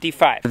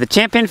 155. The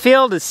champion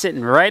field is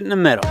sitting right in the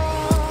middle.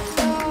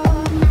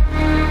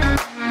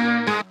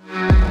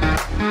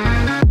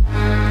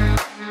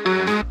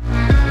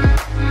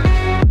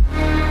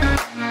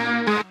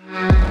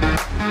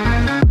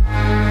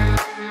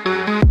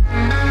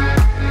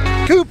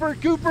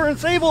 Cooper and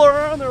Sable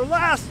are on their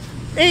last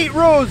 8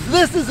 rows.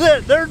 This is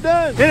it. They're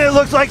done. And it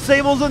looks like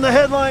Sable's in the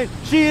headline.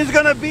 She is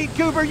going to beat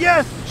Cooper.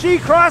 Yes, she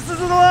crosses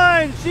the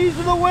line. She's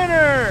the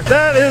winner.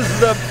 That is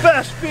the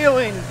best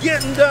feeling,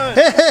 getting done.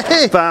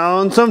 Hey,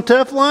 found some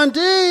Teflon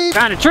tape.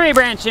 Found a tree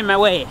branch in my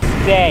way.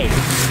 Stay.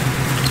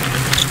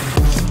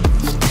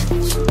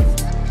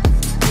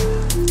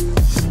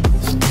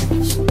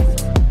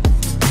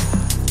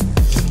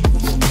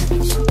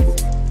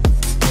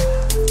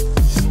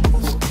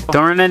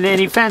 Don't run into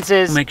any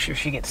fences. Make sure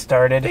she gets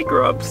started. They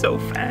grow up so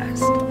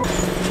fast.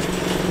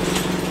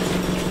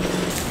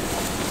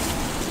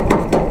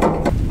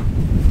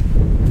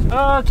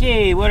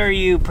 Okay, what are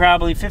you,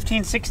 probably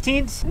 15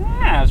 16ths?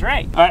 Yeah, I was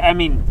right. I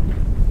mean,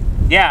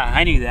 yeah,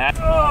 I knew that.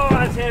 Oh,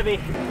 that's heavy.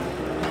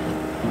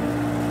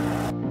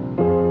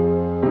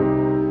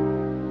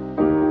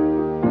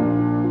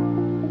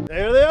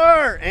 There they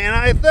are,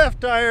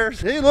 anti-theft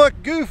tires. They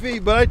look goofy,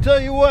 but I tell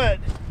you what,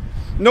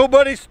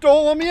 nobody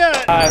stole them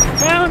yet. I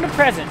found a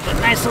present, a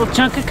nice little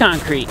chunk of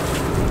concrete.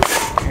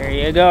 There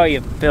you go,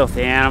 you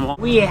filthy animal.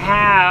 We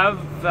have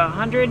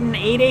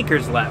 108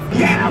 acres left.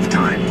 You have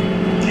time,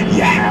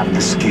 you have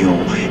the skill,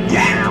 you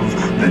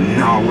have the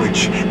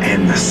knowledge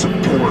and the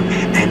support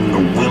and the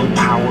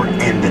willpower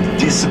and the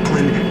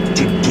discipline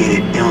to get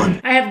it done.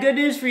 I have good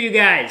news for you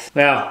guys.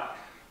 Well,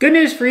 good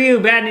news for you,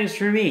 bad news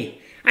for me.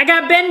 I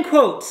got Ben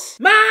quotes.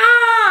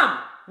 Mom!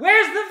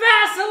 Where's the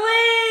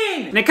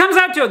Vaseline? And it comes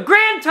out to a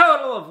grand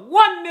total of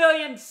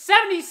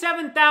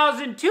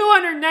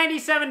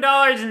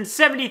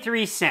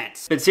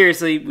 $1,077,297.73. But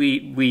seriously,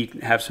 we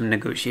have some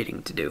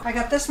negotiating to do. I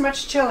got this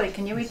much chili.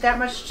 Can you eat that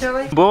much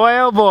chili? Boy,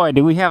 oh boy,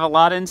 do we have a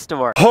lot in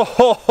store. Ho,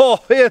 ho,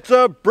 ho, it's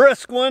a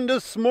brisk one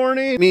this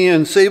morning. Me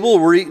and Sable,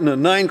 we're eating a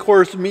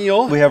 9-course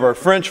meal. We have our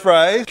French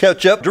fries,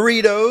 ketchup,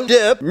 Doritos,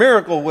 dip,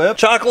 Miracle Whip,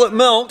 chocolate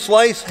milk,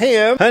 sliced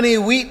ham, honey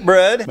wheat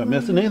bread. Am I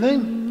missing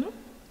anything?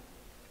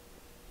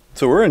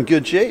 So we're in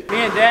good shape. Me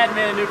and Dad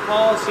made a new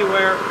policy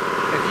where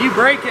if you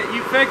break it,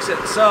 you fix it.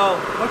 So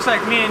looks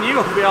like me and you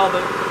will be able to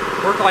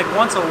work like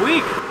once a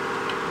week.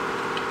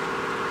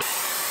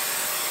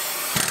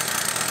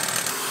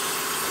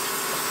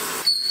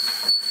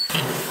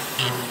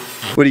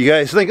 What do you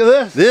guys think of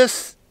this?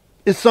 This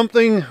is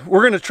something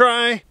we're gonna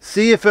try.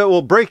 See if it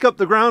will break up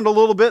the ground a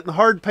little bit in the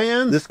hard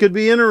pan. This could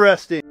be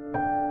interesting.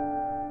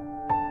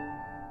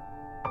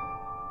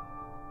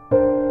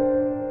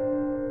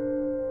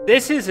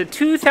 This is a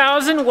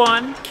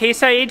 2001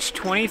 Case IH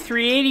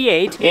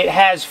 2388. It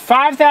has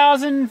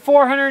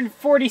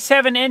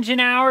 5,447 engine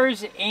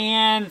hours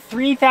and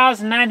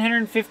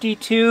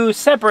 3,952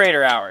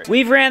 separator hours.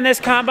 We've ran this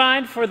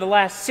combine for the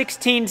last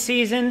 16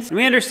 seasons.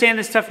 We understand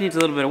this stuff needs a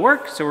little bit of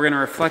work, so we're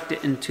gonna reflect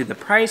it into the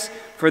price.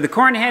 For the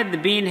corn head, the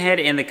bean head,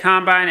 and the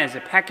combine as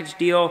a package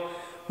deal,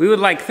 we would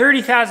like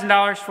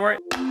 $30,000 for it.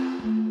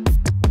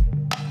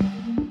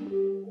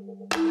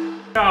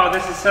 Oh,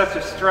 this is such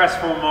a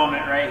stressful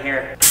moment right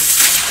here.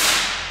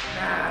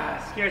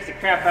 Scares the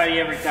crap out of you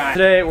every time.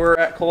 Today we're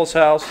at Cole's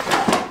house.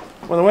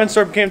 When the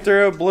windstorm came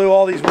through, blew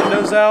all these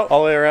windows out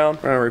all the way around.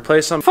 We're gonna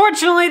replace them.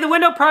 Fortunately, the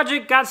window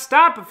project got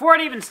stopped before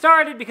it even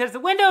started because the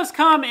windows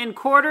come in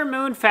quarter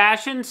moon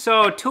fashion,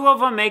 so 2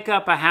 of them make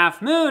up a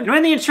half moon. And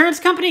when the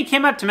insurance company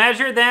came up to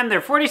measure them,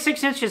 they're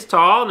 46 inches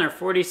tall and they're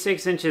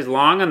 46 inches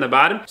long on the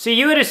bottom. So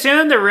you would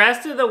assume the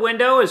rest of the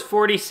window is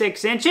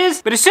 46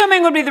 inches, but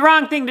assuming would be the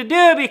wrong thing to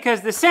do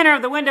because the center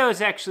of the window is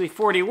actually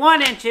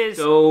 41 inches.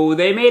 So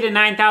they made a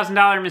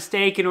 $9,000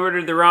 mistake and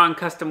ordered the wrong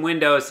custom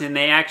windows, and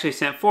they actually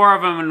sent 4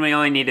 of them and we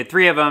only needed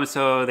 3 of them,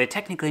 so they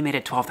technically made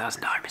a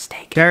 $12,000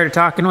 mistake. Tired of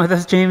talking with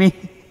us, Jamie?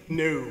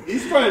 No.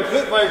 He's trying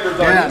Pit Vipers on.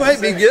 Yeah, he might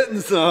be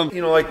getting some.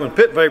 You know, like when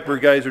Pit Viper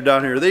guys are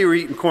down here, they were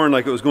eating corn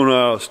like it was going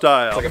out of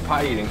style. It's like a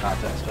pie eating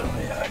contest.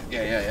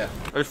 Yeah.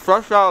 It's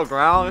fresh out of the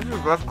ground. This is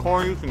the best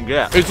corn you can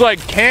get. It's like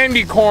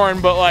candy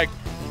corn, but like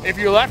if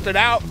you left it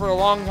out for a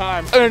long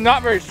time. And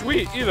not very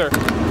sweet either.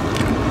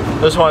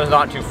 This one is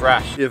not too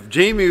fresh. If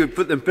Jamie would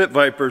put them Pit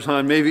Vipers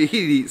on, maybe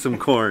he'd eat some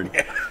corn.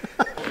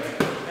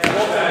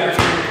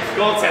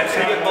 Gold tap,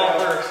 take it ball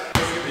first.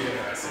 This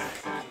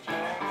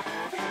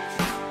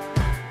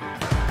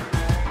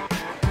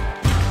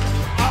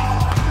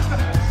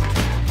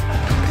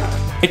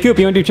Hey Coop,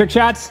 you wanna do trick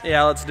shots?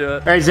 Yeah, let's do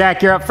it. All right,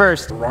 Zach, you're up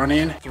first.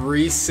 Running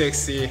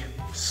 360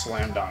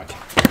 slam dunk.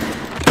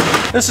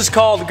 This is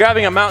called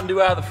grabbing a Mountain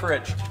Dew out of the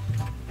fridge.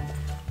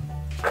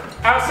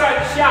 Outside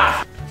the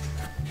shop.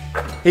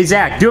 Hey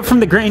Zach, do it from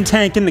the grain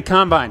tank in the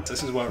combine.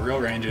 This is what real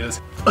range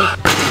is. All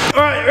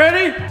right,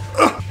 ready?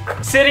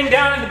 Sitting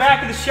down in the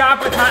back of the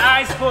shop with my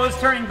eyes closed,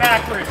 turning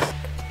backwards.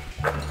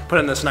 Put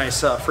in this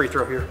nice free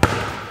throw here.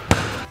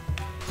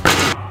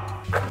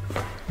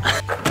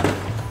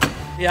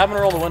 Yeah, I'm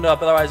gonna roll the window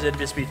up, otherwise it'd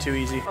just be too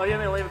easy. Oh, you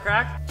want me to leave a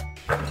crack?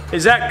 Hey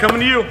Zach,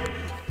 coming to you.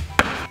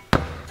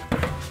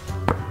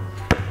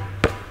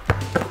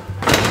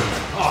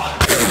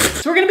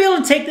 So we're gonna be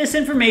able to take this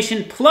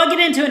information, plug it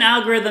into an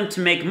algorithm to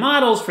make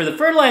models for the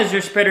fertilizer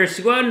spreaders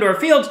to go out into our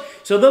fields,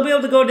 so they'll be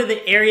able to go to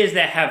the areas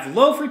that have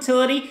low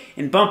fertility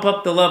and bump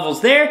up the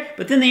levels there,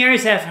 but then the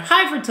areas that have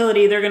high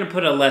fertility, they're gonna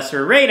put a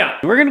lesser rate on.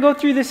 We're gonna go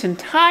through this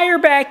entire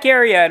back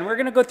area, and we're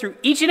gonna go through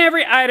each and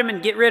every item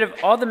and get rid of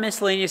all the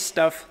miscellaneous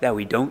stuff that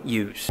we don't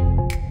use.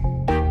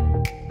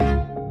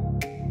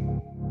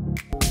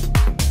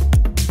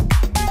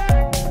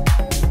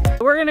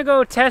 We're gonna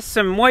go test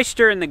some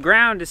moisture in the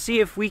ground to see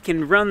if we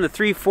can run the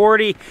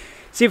 340,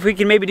 see if we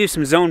can maybe do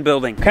some zone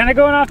building. Kind of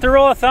going off the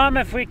rule of thumb,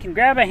 if we can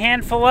grab a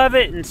handful of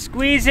it and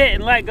squeeze it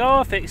and let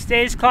go, if it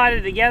stays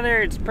clotted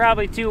together, it's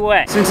probably too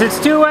wet. Since it's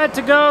too wet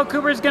to go,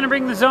 Cooper's gonna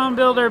bring the zone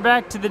builder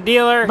back to the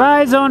dealer.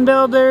 Buy zone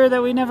builder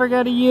that we never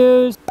got to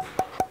use.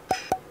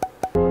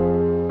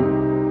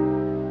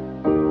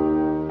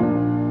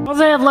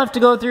 All I have left to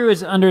go through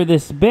is under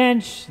this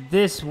bench,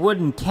 this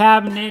wooden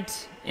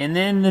cabinet, and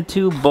then the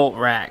 2 bolt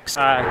racks.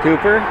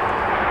 Cooper?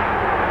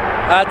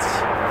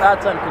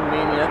 That's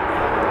inconvenient.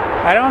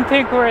 I don't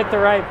think we're at the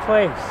right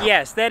place.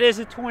 Yes, that is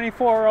a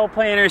 24-roll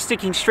planter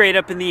sticking straight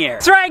up in the air.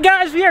 That's right,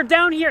 guys, we are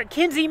down here at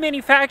Kinsey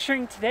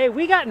Manufacturing today.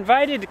 We got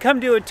invited to come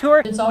do a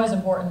tour. It's always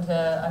important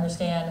to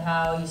understand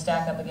how you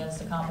stack up against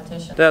the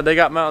competition. Dad, they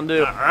got Mountain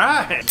Dew. All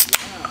right.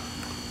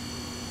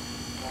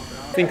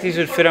 Think these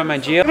would fit on my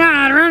Geo? Come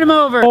on, run them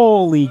over.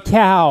 Holy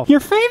cow, you're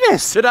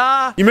famous.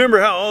 Ta-da! You remember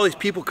how all these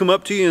people come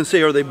up to you and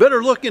say, are they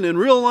better looking in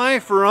real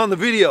life or on the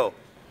video?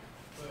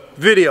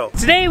 Video.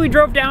 Today we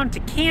drove down to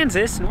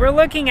Kansas and we're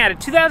looking at a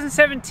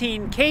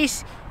 2017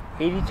 Case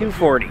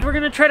 8240. We're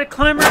gonna try to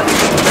climb around.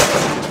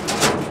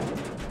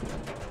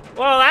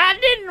 Well, that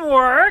didn't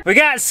work. We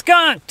got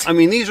skunked. I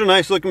mean, these are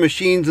nice looking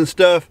machines and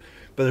stuff,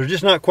 but they're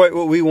just not quite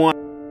what we want.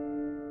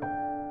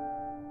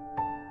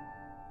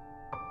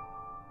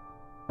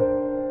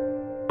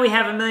 We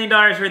have $1 million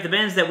worth of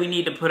bins that we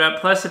need to put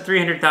up, plus a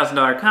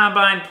 $300,000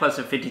 combine, plus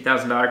a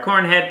 $50,000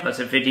 corn head, plus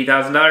a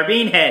 $50,000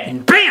 bean head.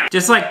 And BAM!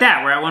 Just like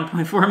that, we're at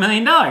 $1.4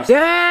 million.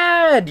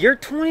 Dad, you're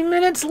 20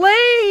 minutes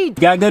late.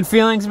 Got good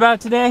feelings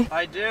about today?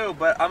 I do,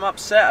 but I'm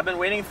upset. I've been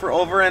waiting for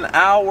over an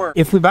hour.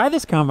 If we buy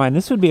this combine,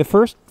 this would be a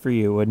first for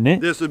you, wouldn't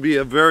it? This would be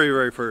a very,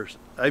 very first.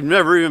 I've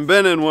never even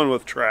been in one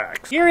with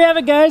tracks. Here we have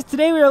it, guys.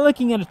 Today we are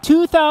looking at a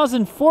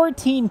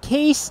 2014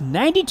 Case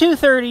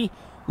 9230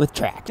 with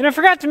tracks. And I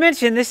forgot to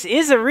mention, this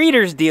is a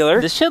Reader's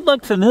dealer. This should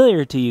look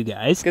familiar to you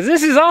guys, because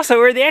this is also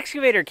where the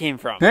Excavator came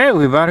from. Hey,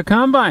 we bought a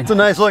combine. It's a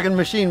nice looking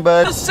machine,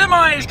 bud. The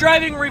semi is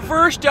driving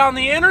reverse down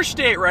the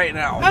interstate right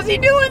now. How's he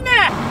doing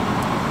that?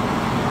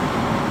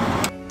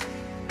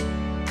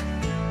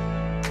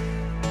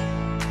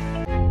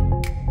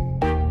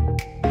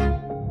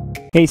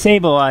 Hey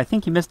Sable, I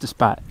think you missed a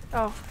spot.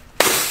 Oh,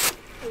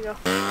 there you go.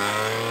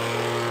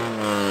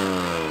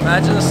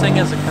 Imagine this thing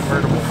as a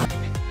convertible.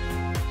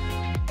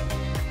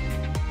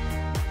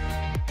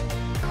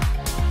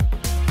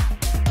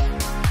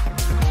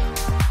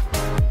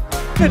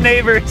 The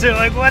neighbors are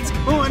like, what's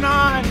going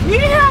on?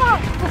 Yeah!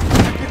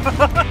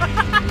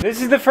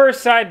 This is the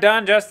first side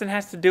done. Justin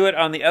has to do it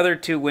on the other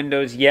 2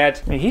 windows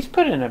yet. I mean, he's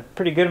put in a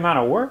pretty good amount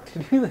of work to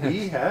do this.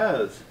 He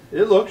has.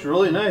 It looks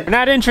really nice. We're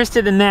not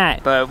interested in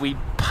that, but we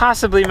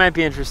possibly might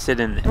be interested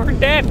in this.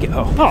 Where'd Dad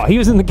go? Oh, he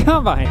was in the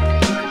combine.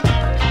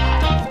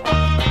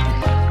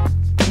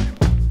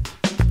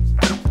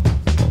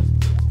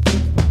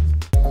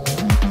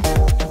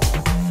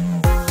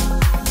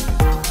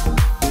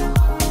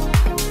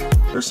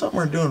 There's something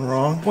we're doing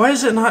wrong. Why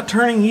is it not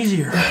turning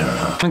easier? I don't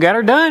know. We got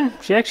her done.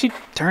 She actually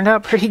turned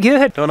out pretty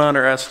good. Don't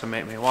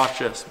underestimate me. Watch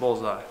this.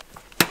 Bullseye.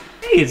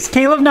 Hey, it's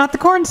Caleb, not the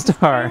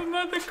Cornstar. I'm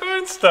not the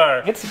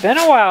Cornstar. It's been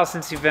a while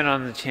since you've been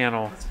on the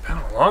channel. It's been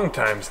a long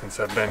time since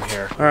I've been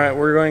here. All right,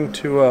 we're going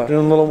to do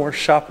a little more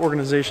shop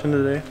organization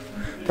today.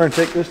 We're gonna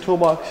take this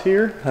toolbox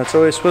here. That's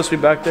always supposed to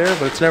be back there,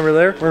 but it's never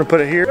there. We're gonna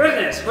put it here.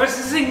 Goodness, what's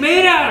this thing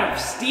made out of?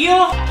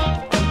 Steel?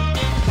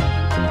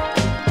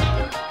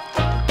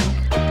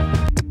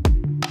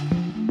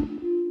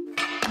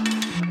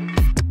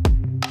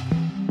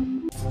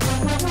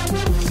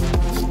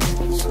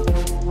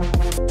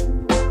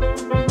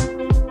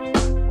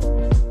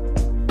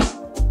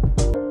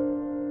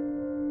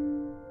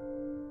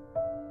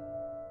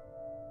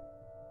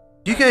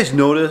 Do you guys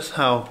notice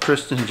how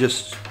Kristen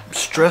just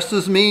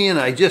stresses me and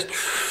I just...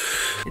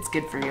 It's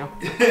good for you.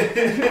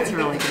 It's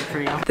really good for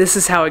you. This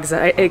is how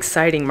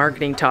exciting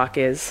marketing talk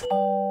is.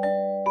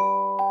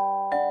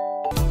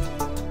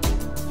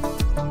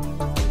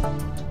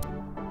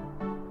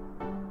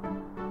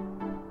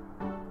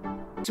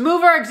 To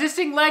move our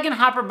existing leg and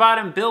hopper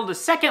bottom, build a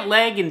second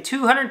leg in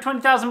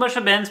 220,000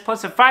 bushel bins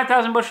plus a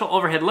 5,000 bushel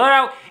overhead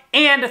loadout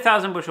and a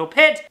 1,000 bushel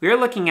pit, we are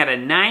looking at a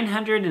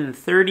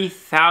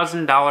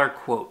 $930,000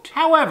 quote.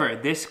 However,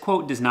 this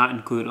quote does not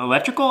include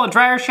electrical, a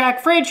dryer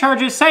shack, freight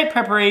charges, site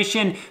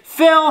preparation,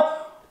 fill,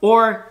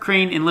 or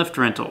crane and lift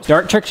rentals.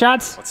 Dart trick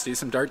shots? Let's do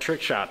some dart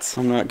trick shots.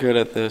 I'm not good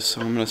at this,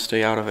 so I'm gonna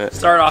stay out of it.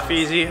 Start off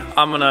easy.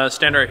 I'm gonna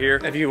stand right here.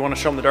 If you wanna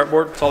show them the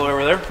dartboard, it's all the way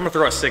over there. I'm gonna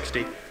throw a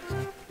 60.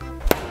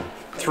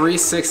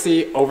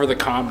 360 over the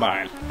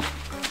combine.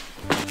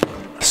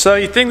 So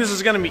you think this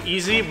is gonna be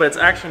easy, but it's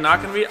actually not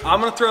gonna be.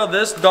 I'm gonna throw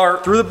this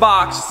dart through the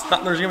box.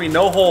 There's gonna be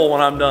no hole when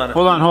I'm done.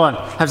 Hold on.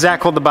 Have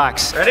Zach hold the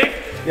box. Ready?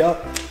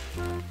 Yep.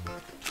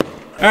 All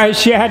right,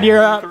 Shad,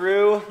 you're up.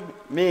 Through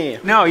me.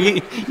 No,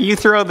 you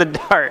throw the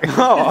dart.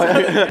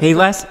 Oh. Hey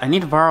Les, I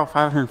need to borrow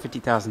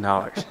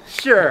 $550,000.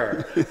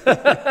 Sure.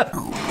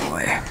 Oh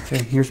boy.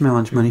 Okay, here's my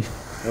lunch money.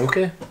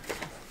 Okay.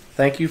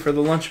 Thank you for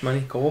the lunch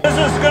money, Cole.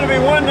 This is going to be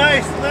one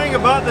nice thing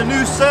about the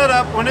new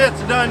setup when it's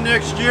done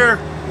next year.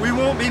 We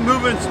won't be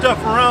moving stuff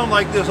around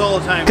like this all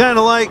the time. Kind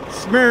of like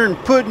smearing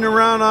pudding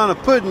around on a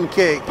pudding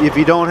cake. If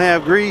you don't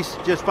have grease,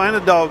 just find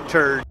a dog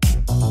turd.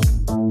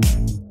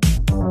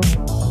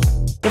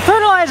 The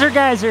fertilizer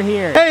guys are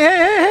here.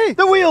 Hey,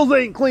 the wheels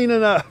ain't clean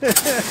enough. I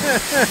just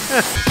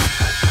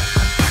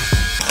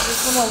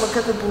want to look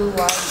at the blue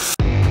line.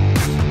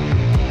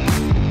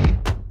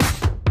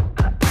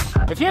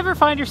 If you ever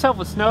find yourself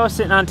with snow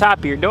sitting on top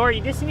of your door,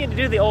 you just need to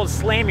do the old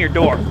slam your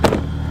door.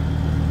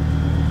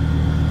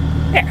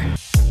 There.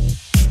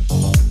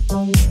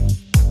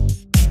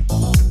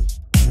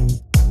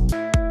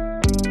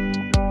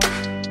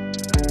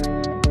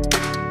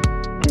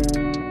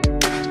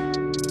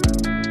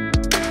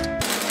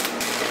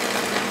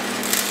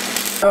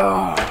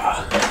 Oh.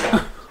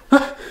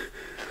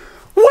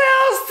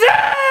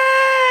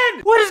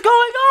 Wilson! What is going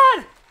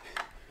on?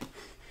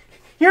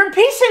 You're in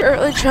pieces.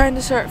 Currently trying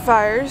to start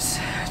fires,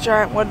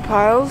 giant wood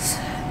piles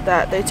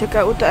that they took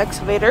out with the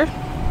excavator.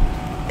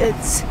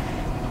 It's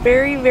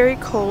very, very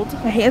cold.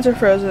 My hands are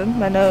frozen,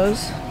 my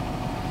nose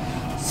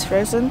is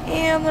frozen,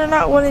 and they're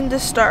not wanting to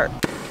start.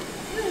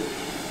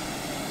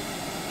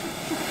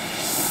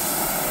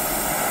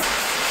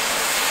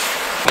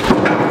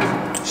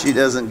 She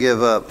doesn't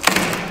give up.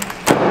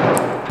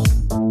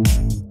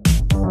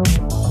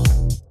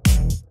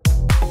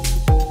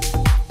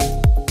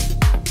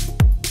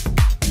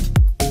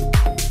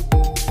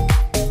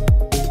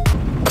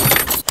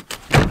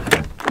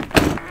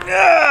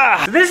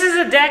 This is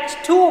a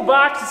decked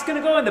toolbox. It's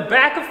gonna go in the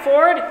back of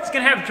Ford. It's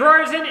gonna have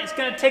drawers in it. It's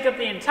gonna take up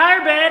the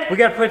entire bed. We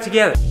gotta put it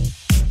together.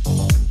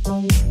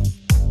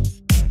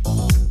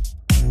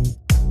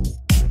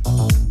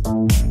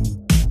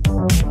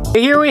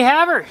 Here we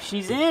have her,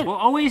 she's in. We'll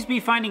always be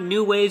finding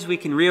new ways we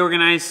can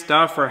reorganize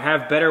stuff or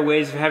have better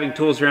ways of having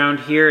tools around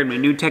here, and when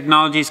new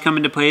technologies come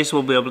into place,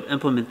 we'll be able to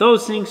implement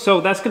those things,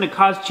 so that's gonna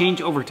cause change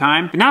over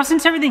time. But now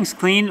since everything's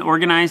clean,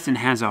 organized, and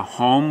has a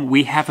home,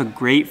 we have a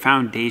great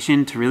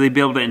foundation to really be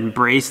able to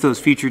embrace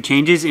those future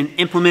changes and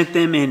implement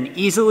them in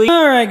easily.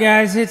 All right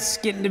guys, it's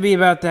getting to be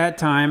about that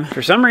time.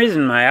 For some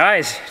reason, my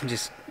eyes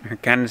just are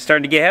kind of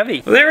starting to get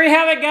heavy. Well, there we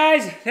have it,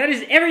 guys. That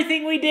is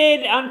everything we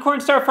did on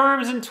Cornstar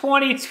Farms in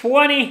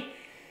 2020.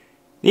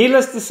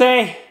 Needless to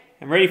say,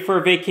 I'm ready for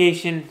a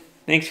vacation.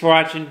 Thanks for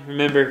watching.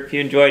 Remember, if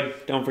you enjoyed,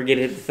 don't forget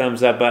to hit the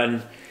thumbs up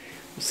button.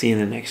 We'll see you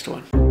in the next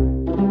one.